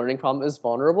whether a learning problem is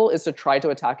vulnerable is to try to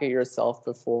attack it yourself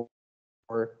before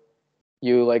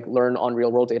you like learn on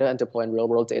real world data and deploy on real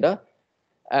world data.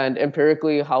 And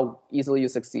empirically, how easily you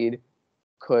succeed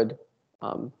could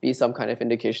be some kind of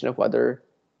indication of whether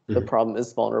the problem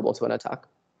is vulnerable to an attack.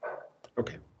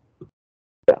 Okay.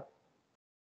 Yeah.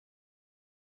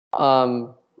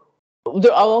 I'll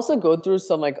also go through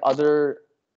some like other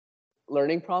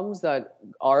learning problems that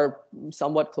are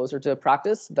somewhat closer to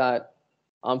practice that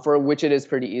for which it is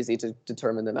pretty easy to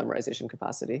determine the memorization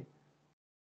capacity.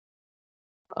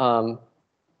 So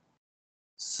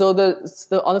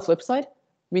on the flip side,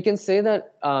 we can say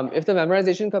that if the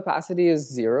memorization capacity is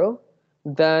 0,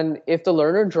 then if the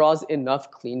learner draws enough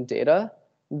clean data,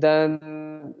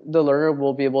 then the learner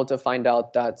will be able to find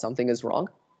out that something is wrong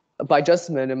by just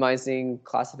minimizing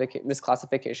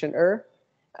misclassification error,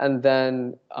 and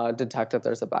then detect if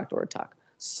there's a backdoor attack.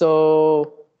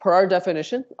 So per our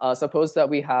definition, suppose that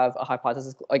we have a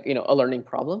hypothesis, like a learning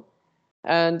problem,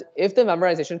 and if the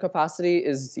memorization capacity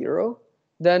is 0,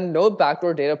 then no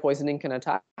backdoor data poisoning can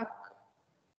attack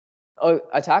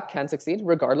can succeed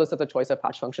regardless of the choice of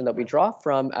patch function that we draw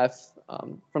from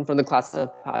from the class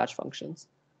of patch functions.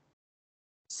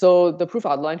 So the proof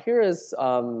outline here is,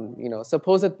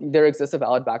 suppose that there exists a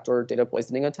valid backdoor data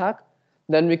poisoning attack,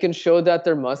 then we can show that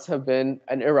there must have been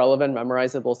an irrelevant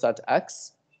memorizable set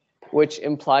X, which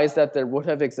implies that there would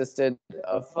have existed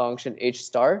a function H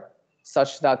star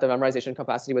such that the memorization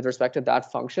capacity with respect to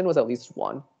that function was at least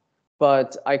 1.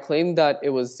 But I claim that it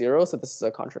was 0, so this is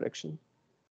a contradiction.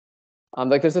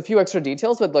 Like there's a few extra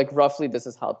details, but like roughly this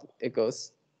is how it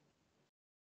goes.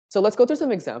 So let's go through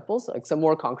some examples, like some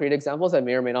more concrete examples that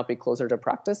may or may not be closer to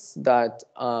practice that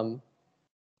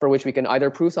for which we can either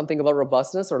prove something about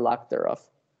robustness or lack thereof.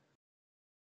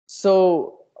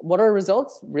 So what our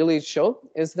results really show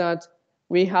is that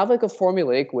we have like a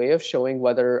formulaic way of showing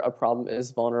whether a problem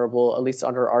is vulnerable, at least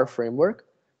under our framework,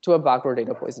 to a backdoor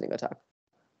data poisoning attack.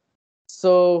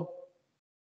 So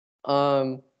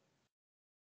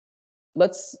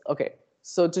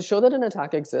so to show that an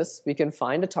attack exists, we can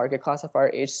find a target classifier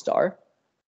H star,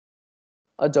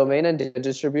 a domain and data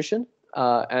distribution,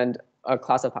 and a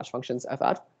class of hash functions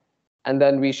F@. And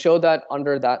then we show that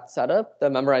under that setup, the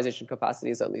memorization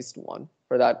capacity is at least 1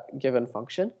 for that given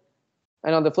function.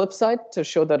 And on the flip side, to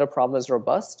show that a problem is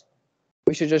robust,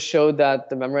 we should just show that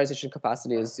the memorization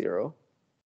capacity is 0.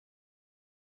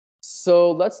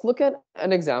 So let's look at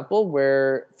an example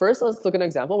where, first let's look at an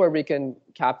example where we can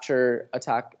capture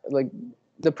attack, like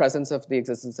the presence of the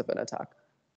existence of an attack.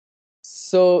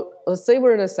 So let's say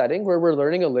we're in a setting where we're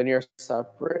learning a linear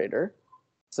separator,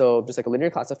 so just like a linear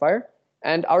classifier,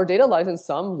 and our data lies in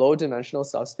some low dimensional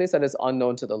subspace that is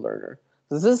unknown to the learner.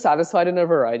 So this is satisfied in a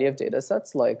variety of data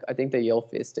sets, like I think the Yale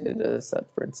face data set,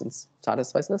 for instance,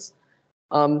 satisfies this.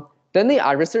 Then the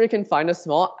adversary can find a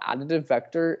small additive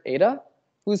vector eta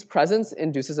whose presence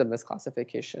induces a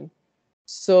misclassification.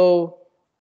 So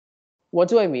what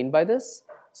do I mean by this?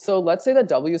 So let's say that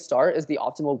W star is the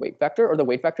optimal weight vector, or the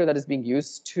weight vector that is being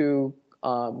used to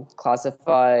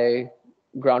classify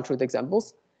ground truth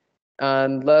examples.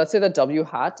 And let's say that W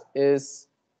hat is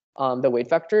the weight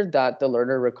vector that the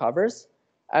learner recovers.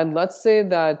 And let's say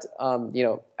that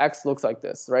X looks like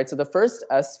this, right? So the first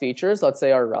S features, let's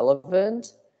say, are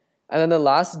relevant, and then the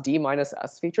last D minus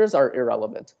S features are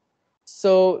irrelevant.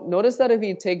 So notice that if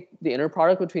you take the inner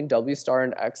product between W star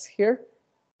and X here,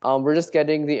 we're just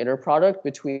getting the inner product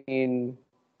between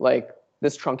like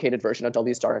this truncated version of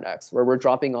W star and X, where we're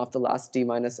dropping off the last D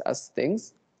minus S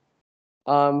things.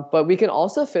 But we can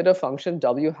also fit a function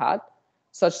W hat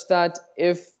such that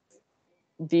if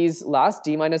these last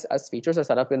D minus S features are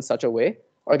set up in such a way,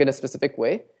 or in a specific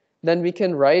way, then we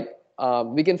can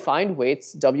find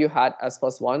weights W hat S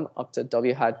plus 1 up to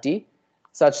W hat D,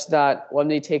 such that when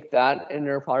we take that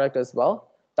inner product as well,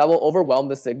 that will overwhelm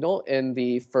the signal in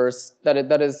the first,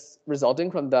 that is resulting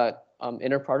from that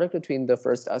inner product between the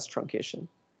first S truncation.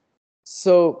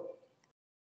 So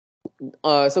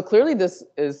clearly this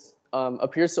is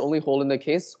appears to only hold in the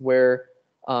case where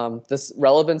this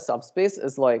relevant subspace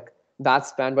is like that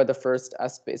spanned by the first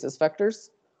S basis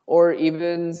vectors, or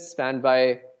even spanned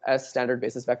by S standard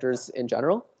basis vectors in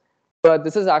general. But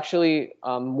this is actually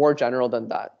more general than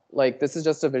that. Like, this is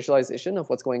just a visualization of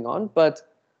what's going on, but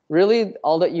really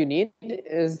all that you need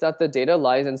is that the data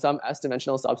lies in some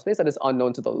S-dimensional subspace that is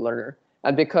unknown to the learner.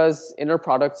 And because inner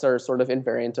products are sort of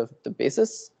invariant of the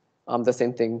basis, the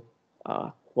same thing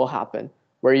will happen,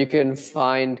 where you can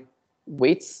find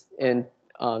weights in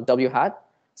W hat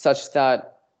such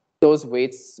that those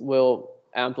weights will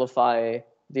amplify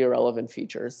the irrelevant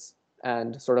features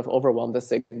and sort of overwhelm the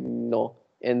signal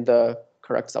in the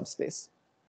correct subspace.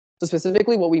 So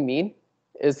specifically what we mean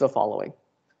is the following.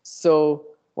 So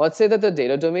let's say that the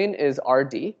data domain is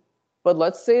RD, but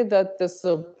let's say that the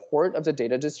support of the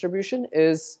data distribution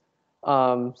is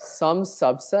some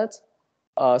subset,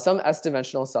 some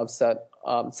S-dimensional subset,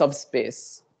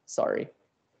 subspace, sorry,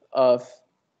 of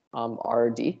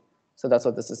RD. So that's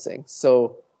what this is saying.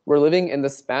 So we're living in the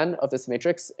span of this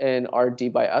matrix in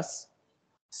RD by S.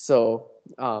 So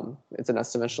it's an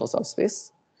S-dimensional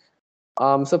subspace.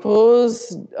 Suppose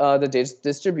the data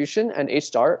distribution and H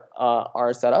star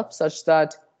are set up such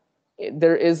that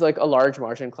there is like a large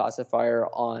margin classifier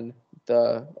on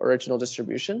the original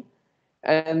distribution.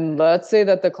 And let's say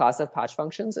that the class of patch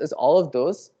functions is all of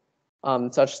those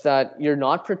such that you're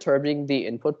not perturbing the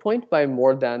input point by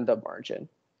more than the margin.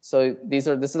 So this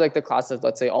is like the class of,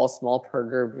 let's say, all small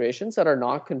perturbations that are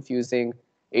not confusing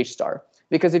H star.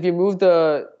 Because if you move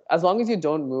as long as you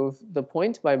don't move the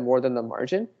point by more than the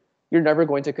margin, you're never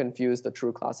going to confuse the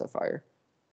true classifier.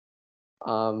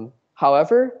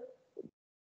 However,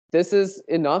 this is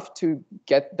enough to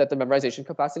get that the memorization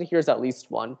capacity here is at least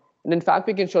 1. And in fact,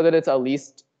 we can show that it's at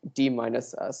least D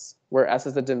minus S, where S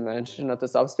is the dimension of the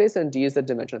subspace and D is the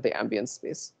dimension of the ambient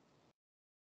space.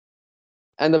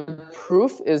 And the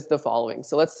proof is the following.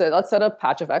 So let's set up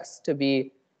patch of X to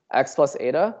be X plus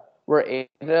eta, where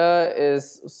eta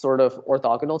is sort of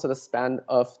orthogonal to the span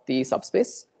of the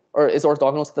subspace, or is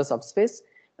orthogonal to the subspace,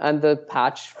 and the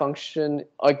patch function,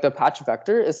 like the patch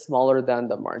vector, is smaller than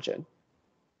the margin.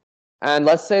 And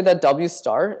let's say that W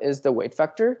star is the weight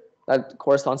vector that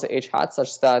corresponds to H hat,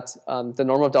 such that the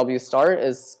norm of W star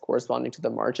is corresponding to the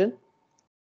margin.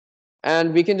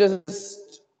 And we can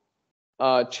just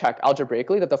check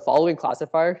algebraically that the following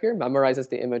classifier here memorizes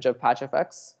the image of patch of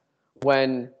X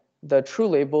when the true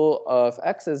label of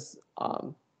X is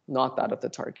not that of the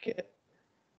target.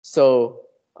 So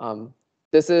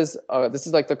this is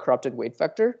like the corrupted weight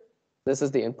vector. This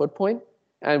is the input point.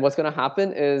 And what's going to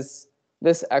happen is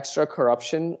this extra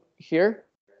corruption here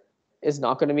is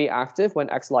not going to be active when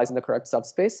X lies in the correct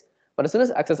subspace. But as soon as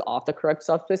X is off the correct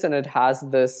subspace and it has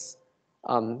this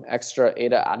extra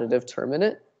eta additive term in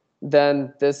it,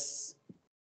 then this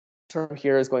term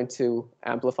here is going to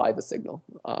amplify the signal.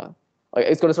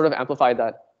 It's going to sort of amplify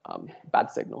that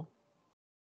bad signal.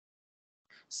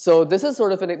 So this is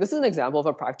sort of this is an example of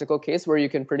a practical case where you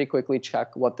can pretty quickly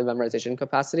check what the memorization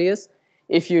capacity is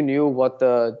if you knew what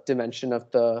the dimension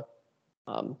of the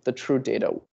true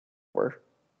data were.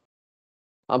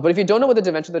 But if you don't know what the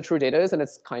dimension of the true data is, then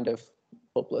it's kind of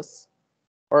hopeless.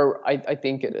 Or I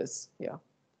think it is, yeah.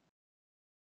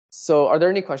 So are there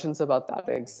any questions about that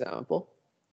example?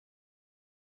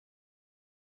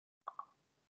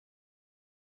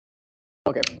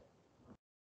 Okay.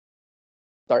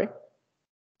 Sorry?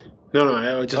 No,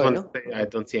 I just want to say I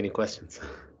don't see any questions.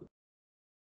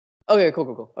 Okay,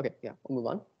 cool. Okay, yeah, we'll move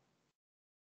on.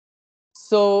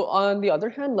 So on the other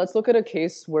hand, let's look at a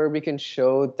case where we can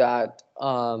show that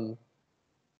the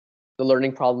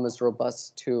learning problem is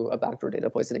robust to a backdoor data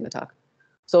poisoning attack.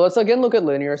 So let's again look at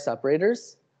linear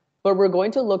separators, but we're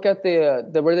going to look at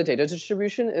where the data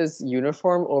distribution is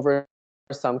uniform over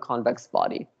some convex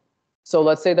body. So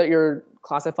let's say that you're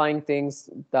classifying things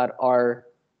that are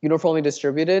uniformly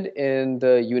distributed in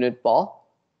the unit ball,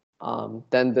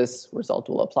 then this result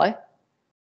will apply.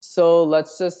 So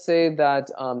let's just say that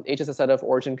H is a set of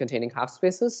origin containing half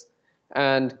spaces.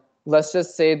 And let's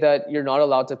just say that you're not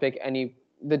allowed to pick any,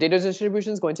 the data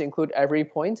distribution is going to include every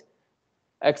point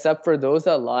except for those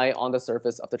that lie on the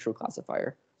surface of the true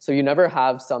classifier. So you never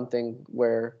have something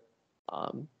where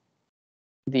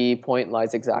the point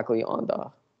lies exactly on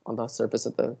the surface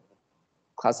of the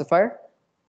classifier.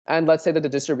 And let's say that the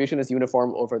distribution is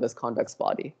uniform over this convex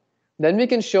body. Then we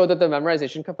can show that the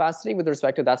memorization capacity with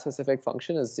respect to that specific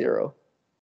function is 0.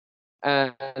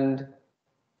 And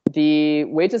the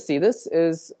way to see this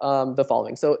is the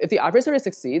following. So if the adversary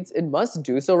succeeds, it must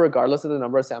do so regardless of the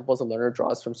number of samples the learner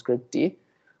draws from script D.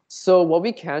 So what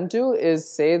we can do is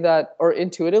say that, or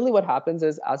intuitively what happens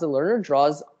is as a learner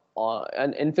draws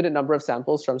an infinite number of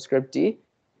samples from script D,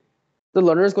 the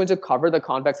learner is going to cover the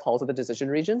convex hulls of the decision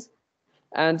regions.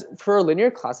 And for a linear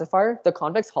classifier, the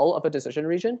convex hull of a decision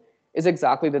region is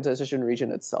exactly the decision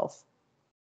region itself.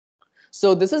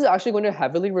 So this is actually going to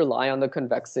heavily rely on the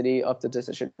convexity of the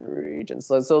decision region.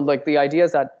 So like the idea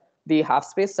is that the half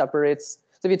space separates,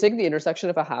 so if you take the intersection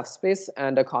of a half space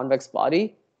and a convex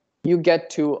body, you get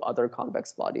 2 other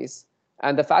convex bodies.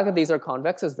 And the fact that these are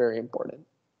convex is very important.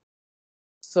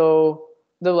 So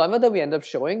the lemma that we end up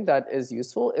showing that is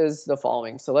useful is the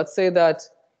following. So let's say that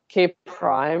K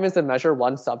prime is the measure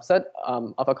 1 subset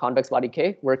of a convex body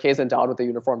K, where K is endowed with a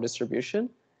uniform distribution.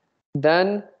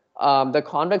 Then the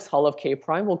convex hull of K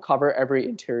prime will cover every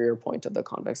interior point of the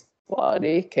convex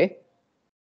body K.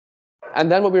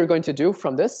 And then what we're going to do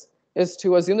from this is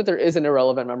to assume that there is an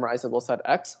irrelevant memorizable set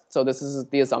X. So this is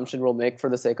the assumption we'll make for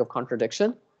the sake of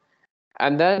contradiction.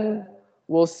 And then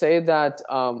we'll say that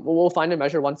we'll find a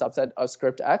measure 1 subset of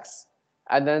script X,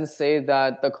 and then say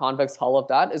that the convex hull of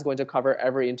that is going to cover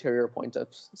every interior point of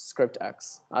script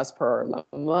X as per our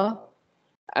lemma.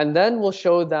 And then we'll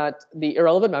show that the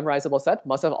irrelevant memorizable set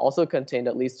must have also contained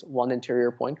at least 1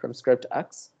 interior point from script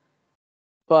X.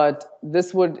 But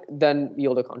this would then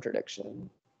yield a contradiction.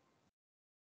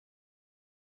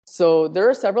 So there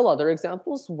are several other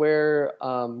examples where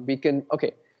we can,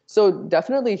 okay, so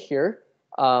definitely here,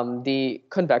 the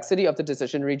convexity of the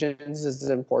decision regions is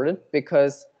important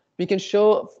because we can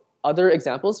show other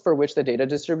examples for which the data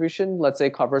distribution, let's say,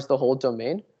 covers the whole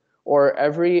domain, or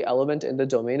every element in the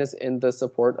domain is in the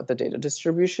support of the data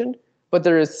distribution, but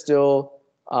there is still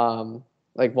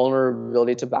like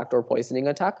vulnerability to backdoor poisoning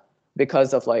attack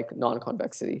because of like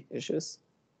non-convexity issues.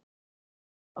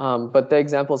 But the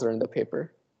examples are in the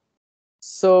paper.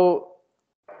 So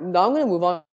now I'm going to move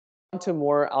on to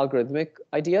more algorithmic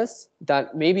ideas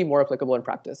that may be more applicable in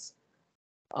practice,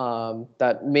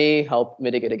 that may help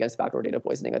mitigate against backdoor data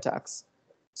poisoning attacks.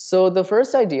 So the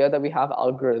first idea that we have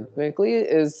algorithmically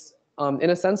is,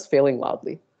 in a sense, failing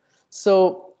loudly.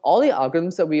 So all the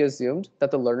algorithms that we assumed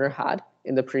that the learner had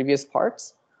in the previous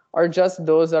parts are just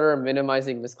those that are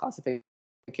minimizing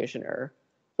misclassification error.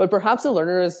 But perhaps the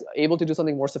learner is able to do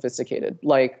something more sophisticated,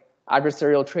 like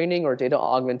adversarial training or data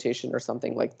augmentation or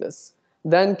something like this.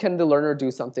 Then can the learner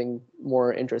do something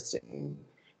more interesting?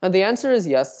 And the answer is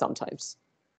yes, sometimes.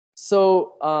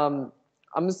 So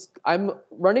I'm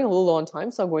running a little low on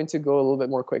time, so I'm going to go a little bit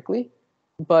more quickly.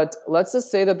 But let's just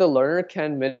say that the learner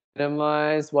can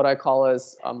minimize what I call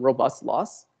as robust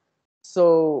loss.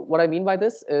 So what I mean by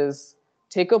this is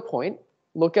take a point,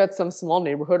 look at some small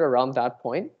neighborhood around that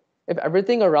point. If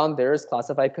everything around there is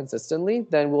classified consistently,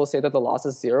 then we'll say that the loss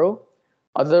is 0.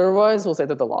 Otherwise, we'll say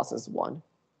that the loss is 1.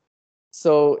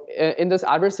 So in this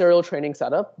adversarial training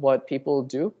setup, what people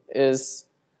do is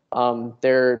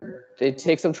they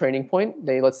take some training point.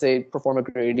 They, let's say, perform a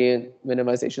gradient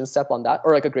minimization step on that,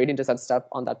 or like a gradient descent step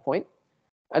on that point.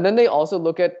 And then they also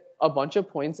look at a bunch of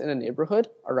points in a neighborhood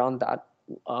around that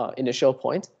initial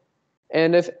point.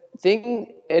 And if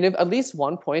at least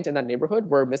 1 point in that neighborhood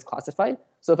were misclassified,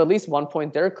 so if at least 1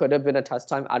 point there could have been a test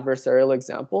time adversarial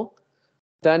example,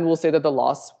 then we'll say that the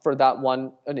loss for that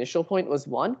one initial point was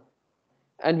 1.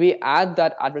 And we add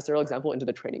that adversarial example into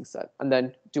the training set and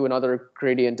then do another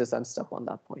gradient descent step on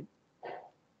that point.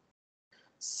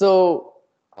 So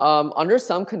under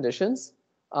some conditions,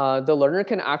 the learner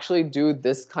can actually do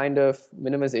this kind of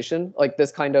minimization, like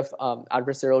this kind of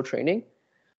adversarial training,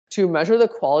 to measure the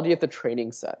quality of the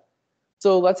training set.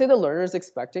 So let's say the learner is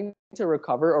expecting to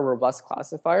recover a robust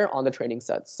classifier on the training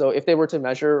set. So if they were to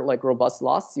measure like robust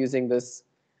loss using this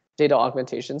data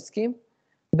augmentation scheme,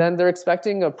 then they're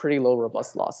expecting a pretty low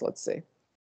robust loss, let's say.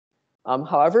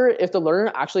 However, if the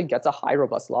learner actually gets a high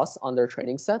robust loss on their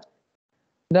training set,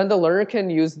 then the learner can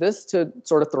use this to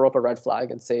sort of throw up a red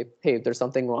flag and say, hey, there's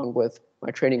something wrong with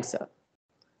my training set.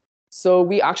 So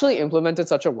we actually implemented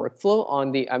such a workflow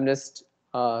on the MNIST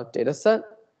data set.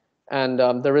 And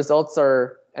the results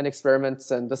are and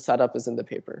experiments and the setup is in the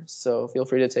paper. So feel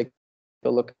free to take a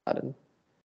look at it and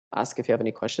ask if you have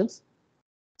any questions.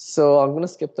 So I'm going to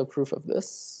skip the proof of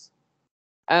this.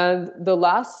 And the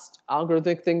last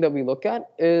algorithmic thing that we look at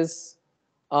is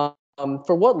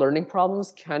for what learning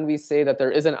problems can we say that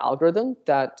there is an algorithm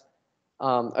that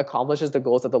accomplishes the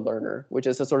goals of the learner, which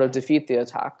is to sort of defeat the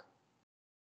attack.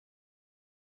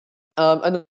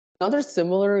 Another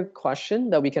similar question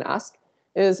that we can ask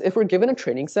is if we're given a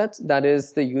training set that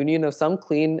is the union of some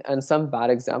clean and some bad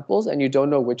examples, and you don't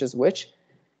know which is which,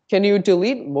 can you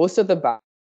delete most of the bad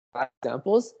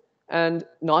examples and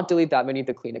not delete that many of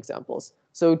the clean examples?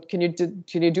 So can you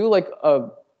do like a,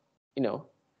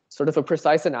 sort of a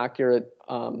precise and accurate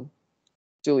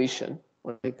deletion,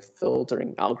 like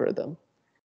filtering algorithm?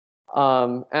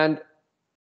 And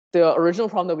the original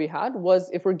problem that we had was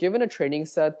if we're given a training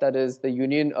set that is the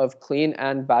union of clean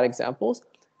and bad examples,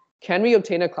 can we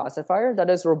obtain a classifier that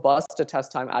is robust to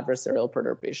test time adversarial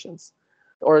perturbations,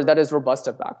 or that is robust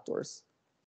to backdoors?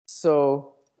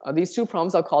 So these two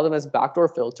problems, I'll call them as backdoor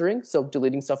filtering, so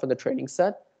deleting stuff in the training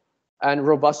set, and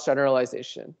robust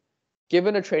generalization.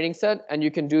 Given a training set and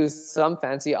you can do some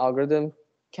fancy algorithm,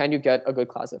 can you get a good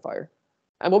classifier?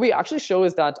 And what we actually show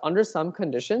is that under some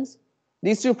conditions,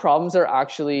 these two problems are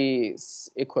actually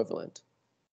equivalent.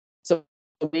 So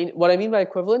what I mean by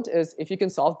equivalent is if you can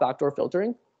solve backdoor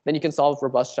filtering, then you can solve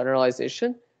robust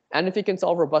generalization. And if you can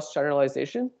solve robust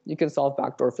generalization, you can solve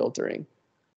backdoor filtering.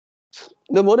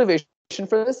 The motivation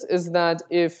for this is that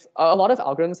if a lot of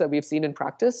algorithms that we've seen in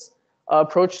practice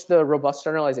approach the robust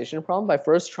generalization problem by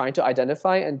first trying to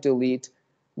identify and delete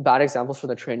bad examples from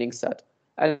the training set.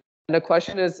 And the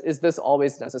question is this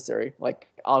always necessary, like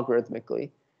algorithmically?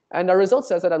 And our result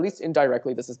says that at least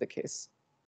indirectly, this is the case.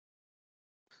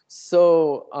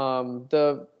 So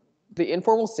the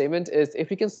informal statement is if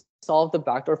we can solve the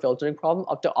backdoor filtering problem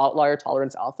up to outlier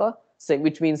tolerance alpha,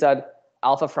 which means that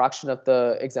alpha fraction of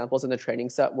the examples in the training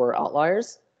set were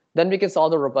outliers, then we can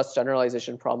solve the robust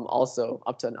generalization problem also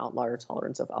up to an outlier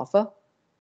tolerance of alpha.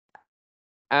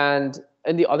 And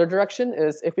in the other direction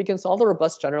is if we can solve the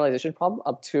robust generalization problem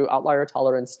up to outlier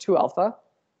tolerance 2 alpha,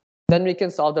 then we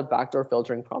can solve the backdoor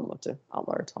filtering problem up to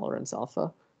outlier tolerance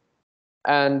alpha.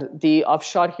 And the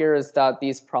upshot here is that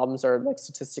these problems are like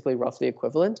statistically roughly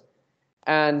equivalent.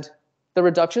 And the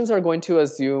reductions are going to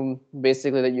assume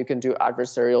basically that you can do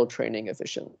adversarial training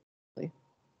efficiently,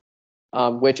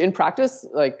 which in practice,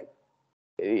 like,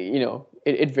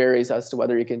 it varies as to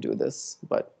whether you can do this,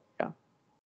 but yeah.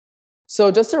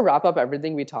 So just to wrap up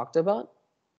everything we talked about,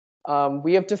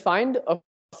 we have defined a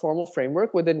formal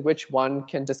framework within which one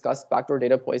can discuss backdoor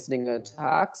data poisoning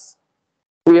attacks.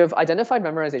 We have identified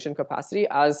memorization capacity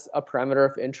as a parameter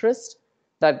of interest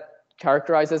that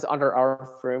characterizes under our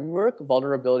framework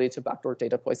vulnerability to backdoor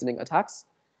data poisoning attacks.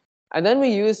 And then we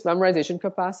use memorization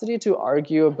capacity to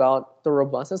argue about the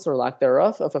robustness or lack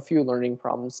thereof of a few learning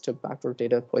problems to backdoor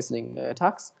data poisoning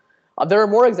attacks. There are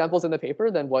more examples in the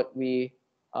paper than what we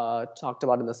talked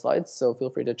about in the slides, so feel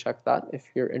free to check that if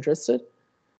you're interested.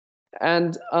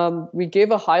 And we gave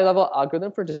a high-level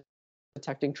algorithm for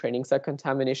detecting training set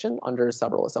contamination under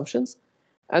several assumptions.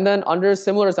 And then under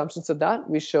similar assumptions to that,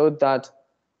 we showed that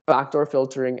backdoor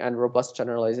filtering and robust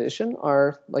generalization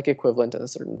are like equivalent in a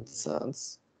certain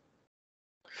sense.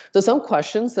 So some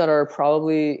questions that are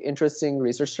probably interesting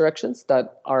research directions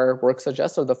that our work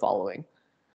suggests are the following.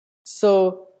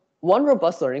 So one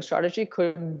robust learning strategy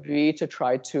could be to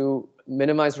try to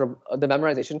minimize the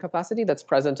memorization capacity that's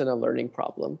present in a learning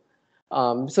problem.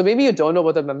 So maybe you don't know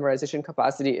what the memorization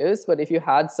capacity is, but if you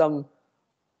had some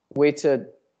way to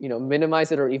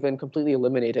minimize it or even completely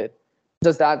eliminate it,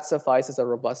 does that suffice as a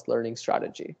robust learning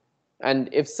strategy? And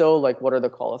if so, like what are the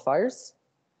qualifiers?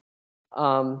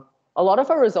 A lot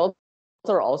of our results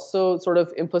are also sort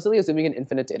of implicitly assuming an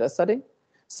infinite data setting.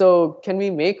 So can we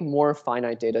make more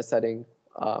finite data setting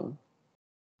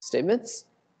statements?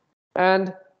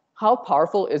 And how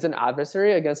powerful is an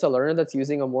adversary against a learner that's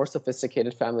using a more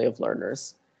sophisticated family of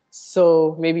learners?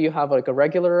 So maybe you have like a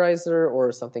regularizer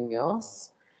or something else.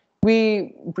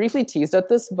 We briefly teased at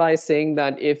this by saying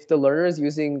that if the learner is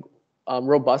using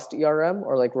robust ERM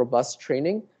or like robust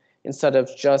training, instead of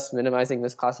just minimizing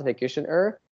misclassification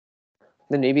error,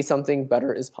 then maybe something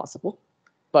better is possible.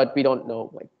 But we don't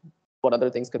know like what other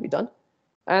things could be done.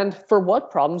 And for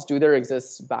what problems do there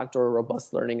exist backdoor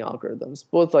robust learning algorithms,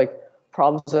 both like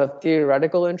problems of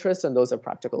theoretical interest and those of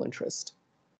practical interest?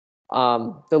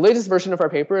 The latest version of our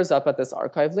paper is up at this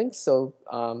archive link, so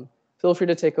feel free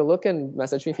to take a look and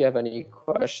message me if you have any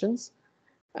questions.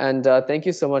 And thank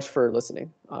you so much for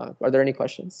listening. Are there any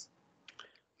questions?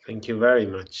 Thank you very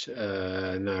much,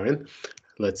 Naren.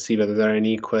 Let's see whether there are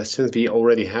any questions. We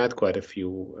already had quite a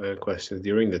few questions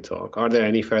during the talk. Are there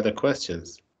any further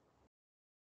questions?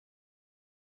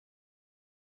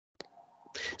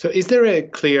 So is there a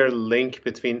clear link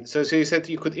between, so you said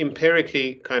you could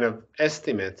empirically kind of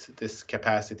estimate this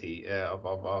capacity of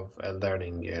a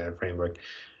learning framework.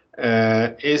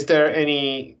 Is there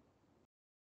any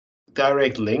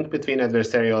direct link between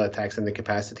adversarial attacks and the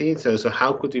capacity? So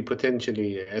how could we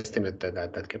potentially estimate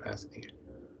that capacity?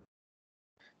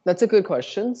 That's a good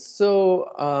question.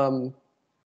 So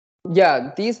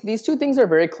yeah, these two things are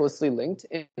very closely linked.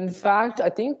 In fact, I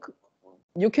think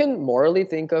you can morally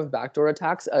think of backdoor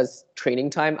attacks as training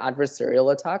time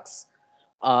adversarial attacks.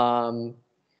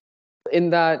 In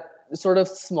that sort of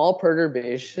small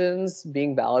perturbations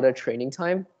being valid at training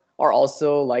time are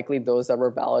also likely those that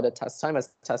were valid at test time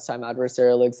as test time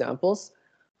adversarial examples.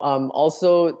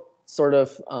 Also sort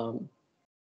of,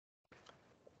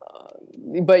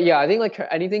 but yeah, I think like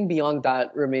anything beyond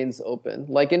that remains open.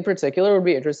 Like in particular, it would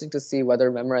be interesting to see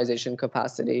whether memorization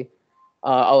capacity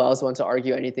allows one to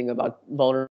argue anything about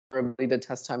vulnerability to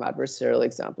test time adversarial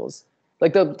examples.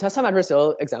 Like the test time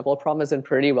adversarial example problem has been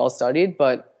pretty well studied,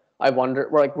 but I wonder,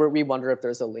 we wonder if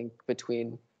there's a link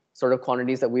between sort of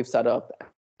quantities that we've set up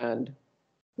and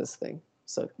this thing.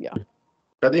 So yeah.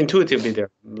 But intuitively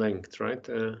they're linked, right?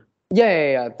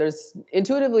 Yeah. There's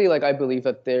intuitively, like I believe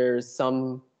that there's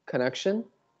some connection.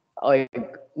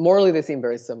 Like morally they seem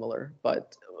very similar,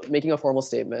 but making a formal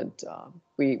statement,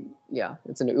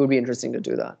 it would be interesting to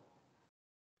do that.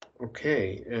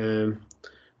 Okay.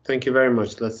 Thank you very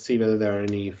much. Let's see whether there are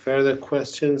any further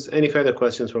questions. Any further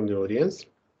questions from the audience?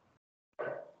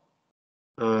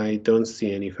 I don't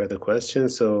see any further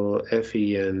questions. So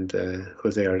Effie and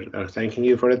Jose are thanking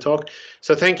you for the talk.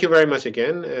 So thank you very much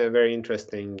again. Very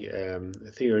interesting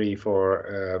theory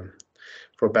for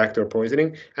backdoor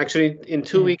poisoning. Actually, in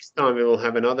 2 weeks' time, we will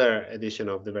have another edition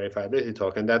of the verifiability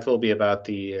talk, and that will be about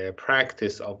the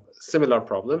practice of similar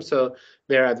problems. So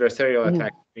there are adversarial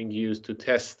attacks being used to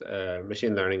test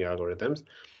machine learning algorithms.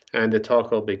 And the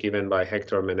talk will be given by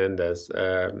Hector Menendez,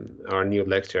 our new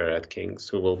lecturer at King's,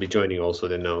 who will be joining also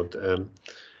the node.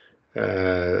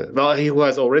 Well, he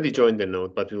has already joined the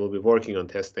node, but we will be working on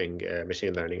testing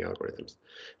machine learning algorithms.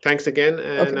 Thanks again,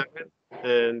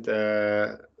 and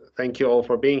thank you all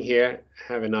for being here.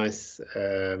 Have a nice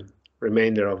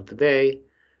remainder of the day,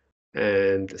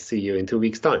 and see you in 2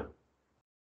 weeks' time.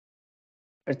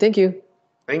 Thank you.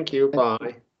 Thank you.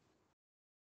 Bye.